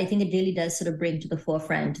 but I think it really does sort of bring to the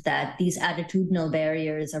forefront that these attitudinal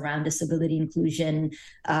barriers around disability inclusion,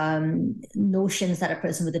 notions that a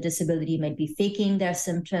person with a disability might be faking their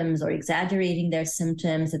symptoms or exaggerating their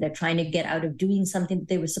symptoms, that they're trying to get out of doing something that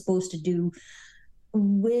they were supposed to do.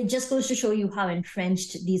 It just goes to show you how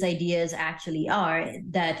entrenched these ideas actually are,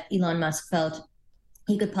 that Elon Musk felt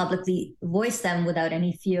he could publicly voice them without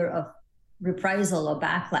any fear of reprisal or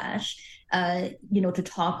backlash. To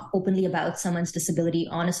talk openly about someone's disability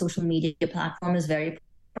on a social media platform is very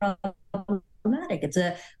problematic. It's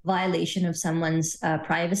a violation of someone's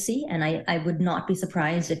privacy. And I would not be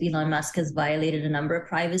surprised if Elon Musk has violated a number of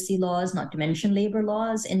privacy laws, not to mention labor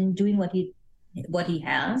laws, in doing what he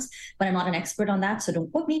has, but I'm not an expert on that, so don't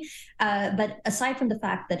quote me. But aside from the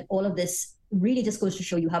fact that all of this really just goes to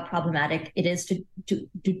show you how problematic it is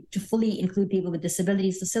to fully include people with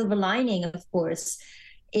disabilities, the silver lining, of course,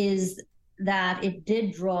 is that it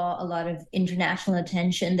did draw a lot of international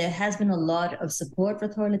attention. There has been a lot of support for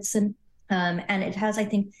Thorlison, and it has, I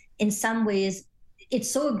think, in some ways, it's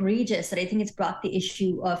so egregious that I think it's brought the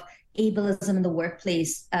issue of ableism in the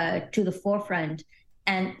workplace to the forefront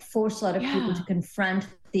and forced a lot of people to confront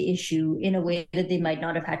the issue in a way that they might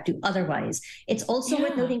not have had to otherwise. It's also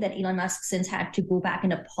worth noting that Elon Musk since had to go back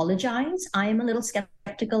and apologize. I am a little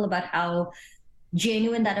skeptical about how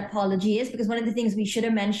genuine that apology is, because one of the things we should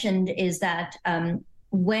have mentioned is that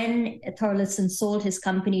when Thorlison sold his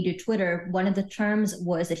company to Twitter, one of the terms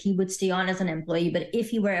was that he would stay on as an employee, but if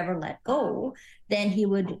he were ever let go, then he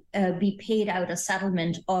would be paid out a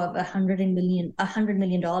settlement of $100 million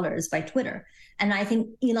by Twitter. And I think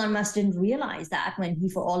Elon Musk didn't realize that when he,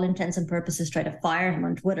 for all intents and purposes, tried to fire him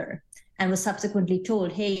on Twitter, and was subsequently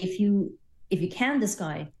told, hey, if you can this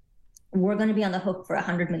guy, we're going to be on the hook for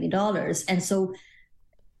 $100 million. And so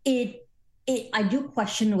I do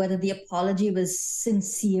question whether the apology was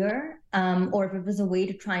sincere, or if it was a way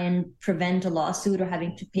to try and prevent a lawsuit or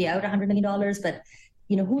having to pay out $100 million. But,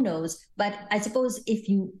 who knows? But I suppose if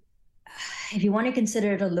you want to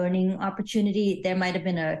consider it a learning opportunity, there might have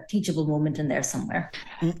been a teachable moment in there somewhere.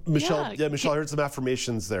 Michelle, I heard some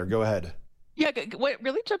affirmations there. Go ahead. Yeah, what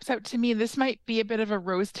really jumps out to me, this might be a bit of a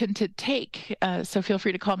rose-tinted take, so feel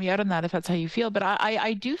free to call me out on that if that's how you feel. But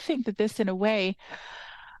I do think that this, in a way,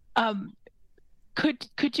 could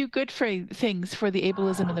do good for things for the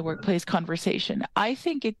ableism in the workplace conversation. I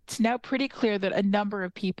think it's now pretty clear that a number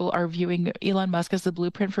of people are viewing Elon Musk as the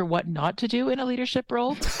blueprint for what not to do in a leadership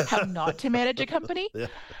role, how not to manage a company.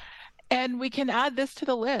 And we can add this to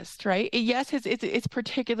the list, right? Yes, it's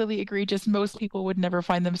particularly egregious. Most people would never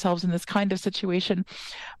find themselves in this kind of situation.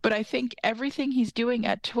 But I think everything he's doing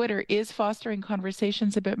at Twitter is fostering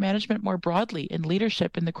conversations about management more broadly in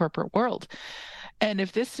leadership in the corporate world. And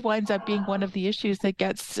if this winds up being one of the issues that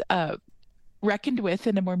gets reckoned with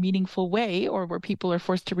in a more meaningful way, or where people are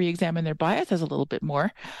forced to re-examine their biases a little bit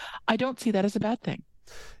more, I don't see that as a bad thing.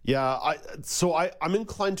 Yeah, I'm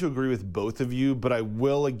inclined to agree with both of you, but I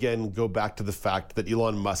will again go back to the fact that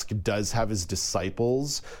Elon Musk does have his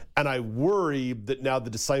disciples, and I worry that now the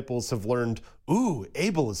disciples have learned, ooh,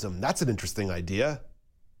 ableism, that's an interesting idea.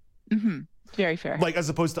 Mm-hmm. Very fair. Like, as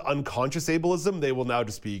opposed to unconscious ableism, they will now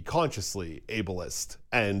just be consciously ableist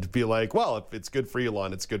and be like, well, if it's good for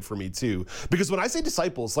Elon, it's good for me too. Because when I say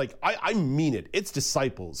disciples, like, I mean it. It's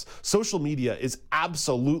disciples. Social media is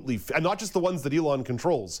absolutely, and not just the ones that Elon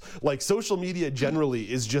controls. Like, social media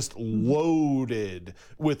generally is just loaded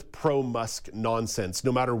with pro-Musk nonsense,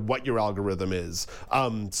 no matter what your algorithm is.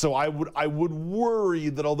 So I would worry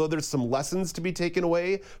that although there's some lessons to be taken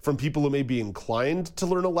away from people who may be inclined to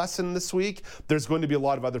learn a lesson this week, there's going to be a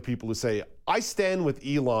lot of other people who say, I stand with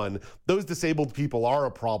Elon. Those disabled people are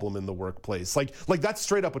a problem in the workplace. Like that's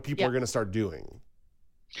straight up what people are going to start doing.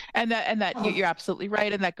 And that you're absolutely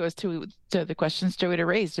right. And that goes to the questions Joita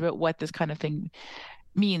raised about what this kind of thing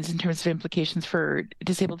means in terms of implications for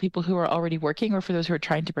disabled people who are already working or for those who are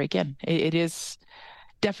trying to break in. It is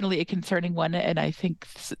definitely a concerning one. And I think,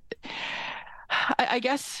 I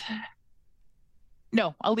guess...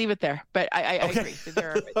 No, I'll leave it there. But I agree.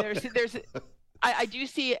 I do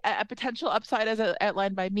see a potential upside as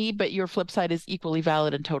outlined by me, but your flip side is equally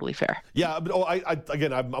valid and totally fair. Yeah, but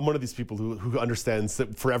I'm one of these people who understands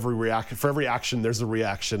that for every action there's a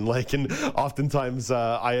reaction. Like, and oftentimes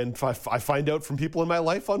I find out from people in my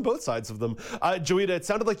life on both sides of them. Joita, it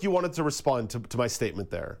sounded like you wanted to respond to my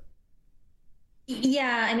statement there.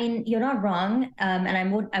 Yeah, I mean, you're not wrong, and I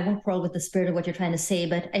won't quarrel with the spirit of what you're trying to say,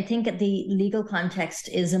 but I think the legal context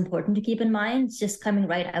is important to keep in mind. Just coming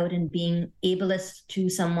right out and being ableist to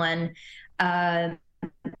someone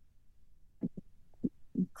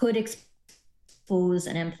could expose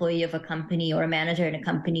an employee of a company or a manager in a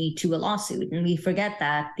company to a lawsuit, and we forget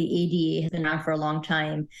that the ADA has been around for a long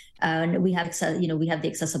time. And we have the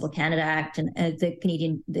Accessible Canada Act and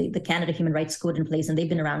the Canada Human Rights Code in place, and they've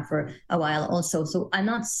been around for a while also. So I'm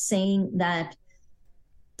not saying that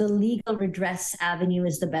the legal redress avenue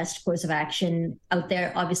is the best course of action out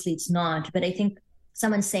there. Obviously, it's not. But I think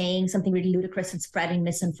someone saying something really ludicrous and spreading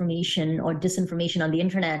misinformation or disinformation on the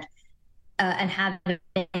internet and having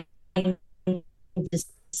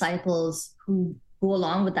disciples who go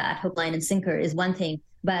along with that hook, line, and sinker is one thing.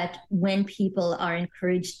 But when people are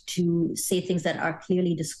encouraged to say things that are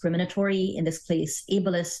clearly discriminatory, in this case,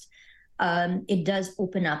 ableist, it does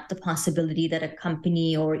open up the possibility that a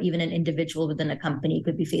company or even an individual within a company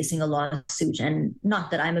could be facing a lawsuit. And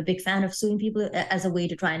not that I'm a big fan of suing people as a way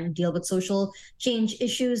to try and deal with social change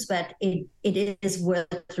issues, but it is worth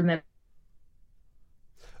remembering.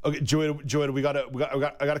 Okay,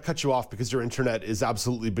 Joita, I gotta cut you off because your internet is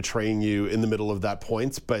absolutely betraying you in the middle of that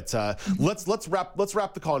point. But let's wrap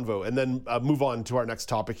the convo and then move on to our next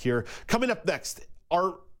topic here. Coming up next,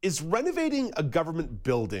 is renovating a government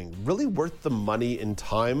building really worth the money and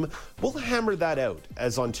time? We'll hammer that out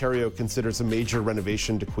as Ontario considers a major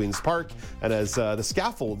renovation to Queen's Park and as the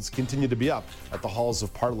scaffolds continue to be up at the halls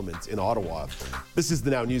of Parliament in Ottawa. This is the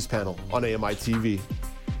Now News Panel on AMI TV.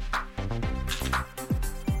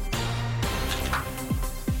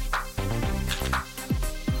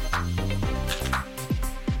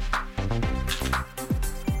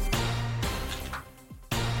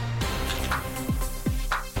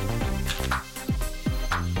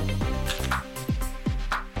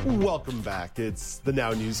 Welcome back. It's the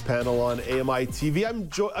Now News Panel on AMI TV.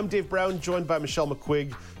 I'm Dave Brown, joined by Michelle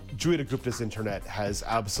McQuigg. Joita Gupta's internet has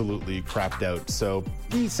absolutely crapped out. So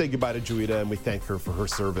we say goodbye to Joita and we thank her for her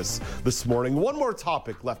service this morning. One more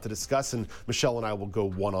topic left to discuss, and Michelle and I will go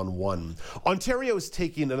one-on-one. Ontario is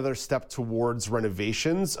taking another step towards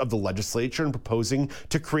renovations of the legislature and proposing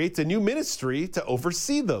to create a new ministry to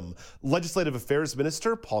oversee them. Legislative Affairs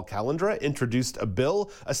Minister Paul Calendra introduced a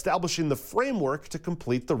bill establishing the framework to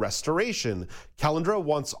complete the restoration. Calendra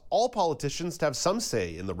wants all politicians to have some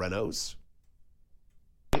say in the renos.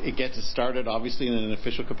 It gets it started, obviously, in an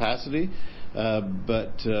official capacity,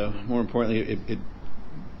 but more importantly, it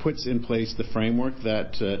puts in place the framework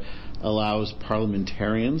that allows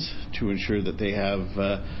parliamentarians to ensure that they have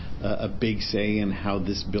a big say in how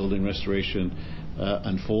this building restoration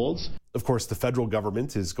unfolds. Of course, the federal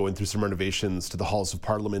government is going through some renovations to the halls of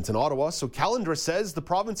Parliament in Ottawa, so Calendra says the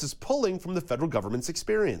province is pulling from the federal government's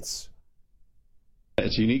experience.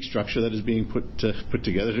 It's a unique structure that is being put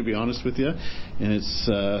together, to be honest with you, and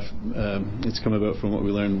it's come about from what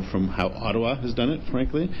we learned from how Ottawa has done it,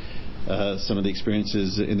 frankly, some of the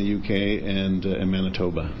experiences in the UK and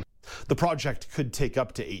Manitoba. The project could take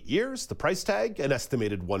up to 8 years. The price tag, an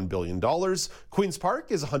estimated $1 billion. Queen's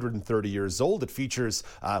Park is 130 years old. It features,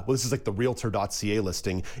 this is like the Realtor.ca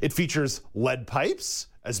listing. It features lead pipes,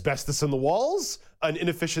 asbestos in the walls, an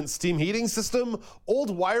inefficient steam heating system,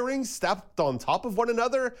 old wiring stacked on top of one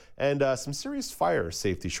another, and some serious fire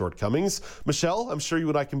safety shortcomings. Michelle, I'm sure you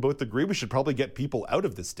and I can both agree we should probably get people out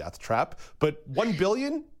of this death trap. But $1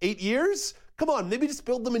 billion, 8 years? Come on, maybe just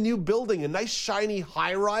build them a new building, a nice shiny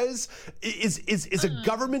high-rise. Is a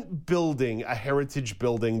government building a heritage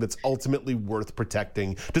building that's ultimately worth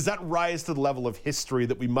protecting? Does that rise to the level of history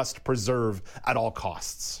that we must preserve at all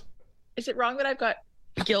costs? Is it wrong that I've got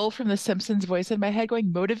Gil from The Simpsons voice in my head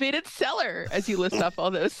going, motivated seller, as you list off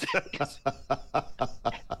all those things?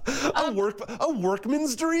 A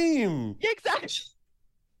workman's dream. Exactly.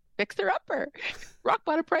 Fixer-upper. Rock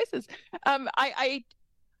bottom prices.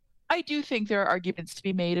 I do think there are arguments to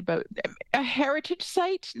be made about a heritage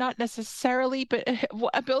site, not necessarily, but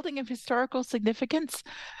a building of historical significance.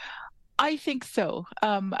 I think so.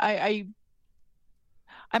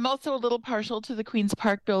 I'm also a little partial to the Queen's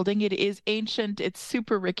Park building. It is ancient. It's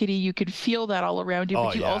super rickety. You can feel that all around you,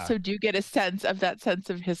 but you also do get a sense of that sense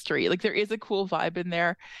of history. Like, there is a cool vibe in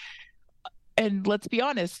there. And let's be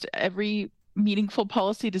honest, every meaningful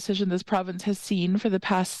policy decision this province has seen for the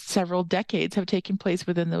past several decades have taken place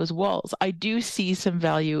within those walls. I do see some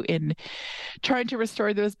value in trying to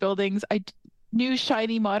restore those buildings. New,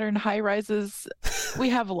 shiny, modern high-rises, we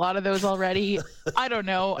have a lot of those already. I don't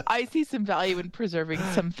know. I see some value in preserving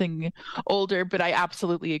something older, but I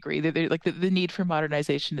absolutely agree that the need for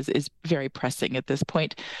modernization is very pressing at this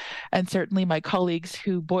point. And certainly my colleagues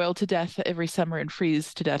who boil to death every summer and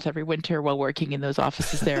freeze to death every winter while working in those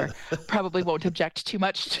offices there probably won't object too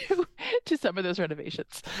much to some of those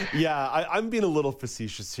renovations. Yeah, I'm being a little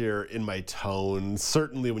facetious here in my tone.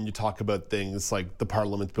 Certainly when you talk about things like the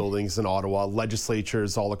Parliament buildings in Ottawa,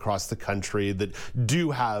 legislatures all across the country that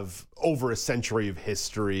do have over a century of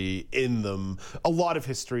history in them, a lot of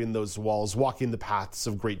history in those walls, walking the paths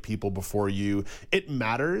of great people before you. It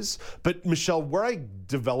matters. But Michelle, where I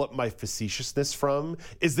develop my facetiousness from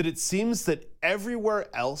is that it seems that everywhere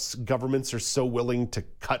else governments are so willing to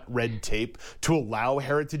cut red tape to allow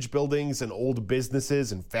heritage buildings and old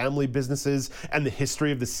businesses and family businesses and the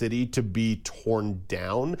history of the city to be torn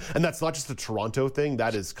down. And that's not just a Toronto thing,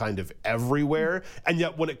 that is kind of everywhere. And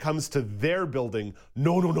yet when it comes to their building,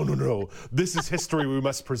 no. This is history we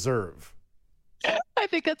must preserve. I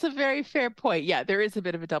think that's a very fair point. Yeah, there is a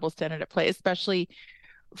bit of a double standard at play, especially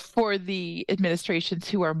for the administrations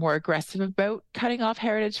who are more aggressive about cutting off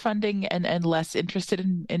heritage funding and less interested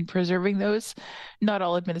in preserving those. Not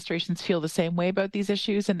all administrations feel the same way about these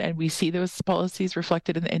issues, and we see those policies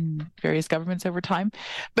reflected in various governments over time.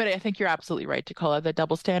 But I think you're absolutely right to call out that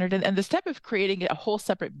double standard. And the step of creating a whole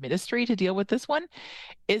separate ministry to deal with this one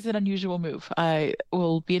is an unusual move. I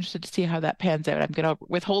will be interested to see how that pans out. I'm going to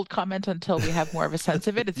withhold comment until we have more of a sense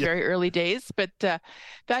of it. It's very early days, but that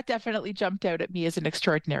definitely jumped out at me as an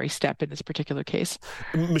extraordinary step in this particular case.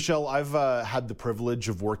 Michelle, I've had the privilege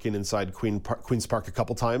of working inside Queen's Park a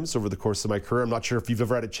couple times over the course of my career. I'm not sure if you've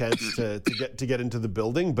ever had a chance to get into the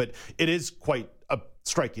building, but it is quite a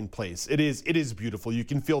striking place. It is beautiful. You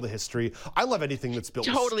can feel the history. I love anything that's built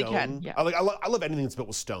with stone. Totally can. Yeah. I love anything that's built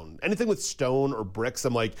with stone. Anything with stone or bricks,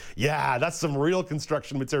 I'm like, yeah, that's some real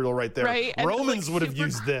construction material right there. Right? Romans would have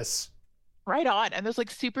used this. Right on. And there's like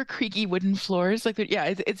super creaky wooden floors.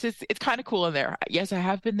 It's kind of cool in there. Yes, I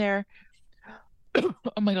have been there.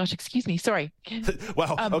 Oh my gosh, excuse me. Sorry.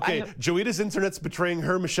 Wow. Okay. Joita's internet's betraying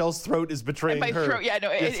her. Michelle's throat is betraying my her. Throat. Yeah,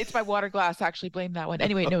 no, yes. It's my water glass. Actually, blame that one.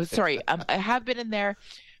 Anyway, no, sorry. I have been in there.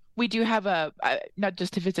 We do have not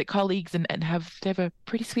just to visit colleagues they have a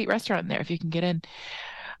pretty sweet restaurant in there if you can get in.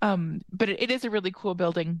 But it is a really cool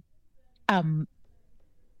building. And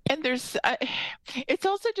there's, it's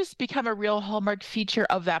also just become a real hallmark feature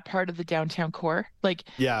of that part of the downtown core. Like,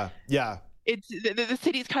 yeah. It's the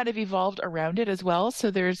city's kind of evolved around it as well. So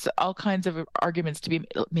there's all kinds of arguments to be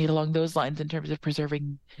made along those lines in terms of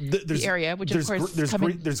preserving the area, which of course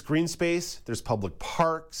there's green space, there's public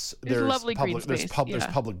parks, there's lovely public, green space. There's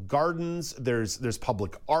public gardens, there's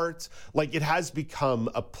public art. Like, it has become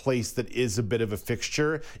a place that is a bit of a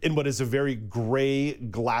fixture in what is a very gray,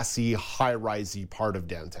 glassy, high-risey part of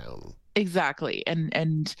downtown. Exactly.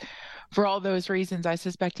 And for all those reasons, I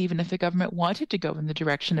suspect even if the government wanted to go in the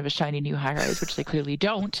direction of a shiny new high-rise, which they clearly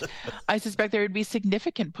don't, I suspect there would be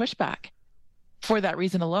significant pushback. for that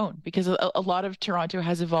reason alone, because a lot of Toronto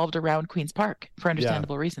has evolved around Queen's Park for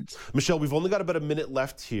understandable reasons. Michelle, we've only got about a minute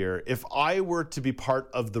left here. If I were to be part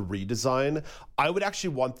of the redesign, I would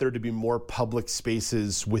actually want there to be more public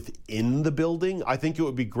spaces within the building. I think it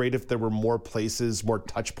would be great if there were more places, more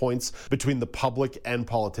touch points between the public and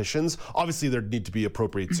politicians. Obviously, there'd need to be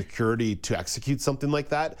appropriate security to execute something like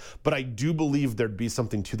that, but I do believe there'd be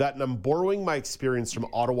something to that. And I'm borrowing my experience from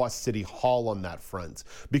Ottawa City Hall on that front,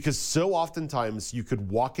 because so oftentimes you could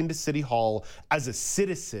walk into City Hall as a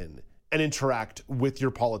citizen and interact with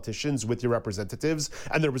your politicians, with your representatives.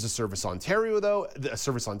 And there was a Service Ontario,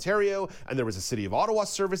 and there was a City of Ottawa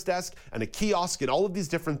service desk and a kiosk and all of these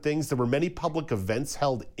different things. There were many public events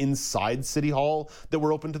held inside City Hall that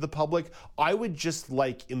were open to the public. I would just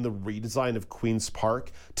like, in the redesign of Queen's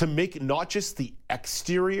Park, to make not just the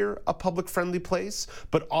exterior a public-friendly place,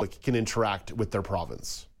 but all can interact with their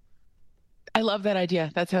province. I love that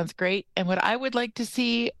idea. That sounds great. And what I would like to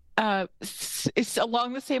see is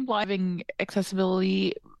along the same line, having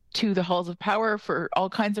accessibility to the halls of power for all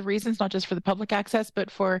kinds of reasons, not just for the public access,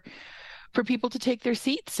 but for people to take their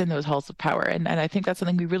seats in those halls of power. And I think that's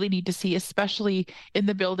something we really need to see, especially in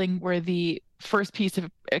the building where the first piece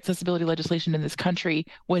of accessibility legislation in this country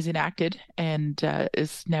was enacted and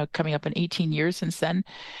is now coming up in 18 years since then.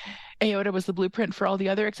 AOTA was the blueprint for all the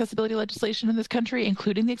other accessibility legislation in this country,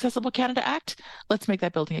 including the Accessible Canada Act. Let's make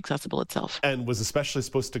that building accessible itself. And was especially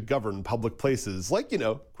supposed to govern public places like,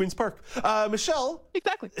 Queen's Park. Michelle.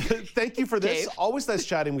 Exactly. Thank you for this. Dave. Always nice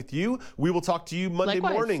chatting with you. We will talk to you Monday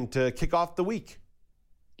Likewise. morning to kick off the week.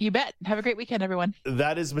 You bet. Have a great weekend, everyone.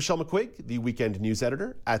 That is Michelle McQuigg, the weekend news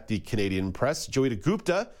editor at the Canadian Press. Joita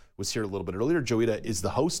Gupta was here a little bit earlier. Joita is the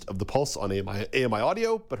host of The Pulse on AMI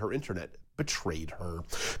Audio, but her internet betrayed her.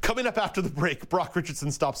 Coming up after the break, Brock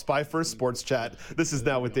Richardson stops by for a sports chat. This is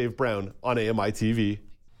Now with Dave Brown on AMI TV.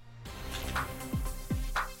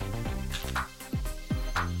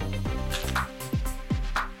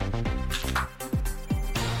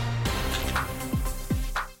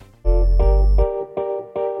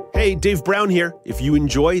 Hey, Dave Brown here. If you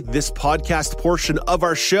enjoy this podcast portion of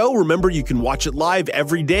our show, remember you can watch it live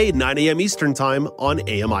every day at 9 a.m. Eastern Time on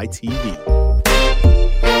AMI TV.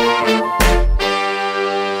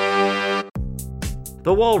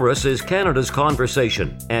 The Walrus is Canada's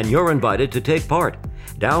conversation, and you're invited to take part.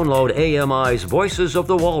 Download AMI's Voices of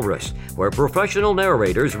the Walrus, where professional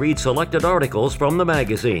narrators read selected articles from the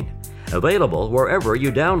magazine. Available wherever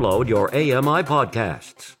you download your AMI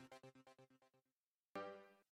podcasts.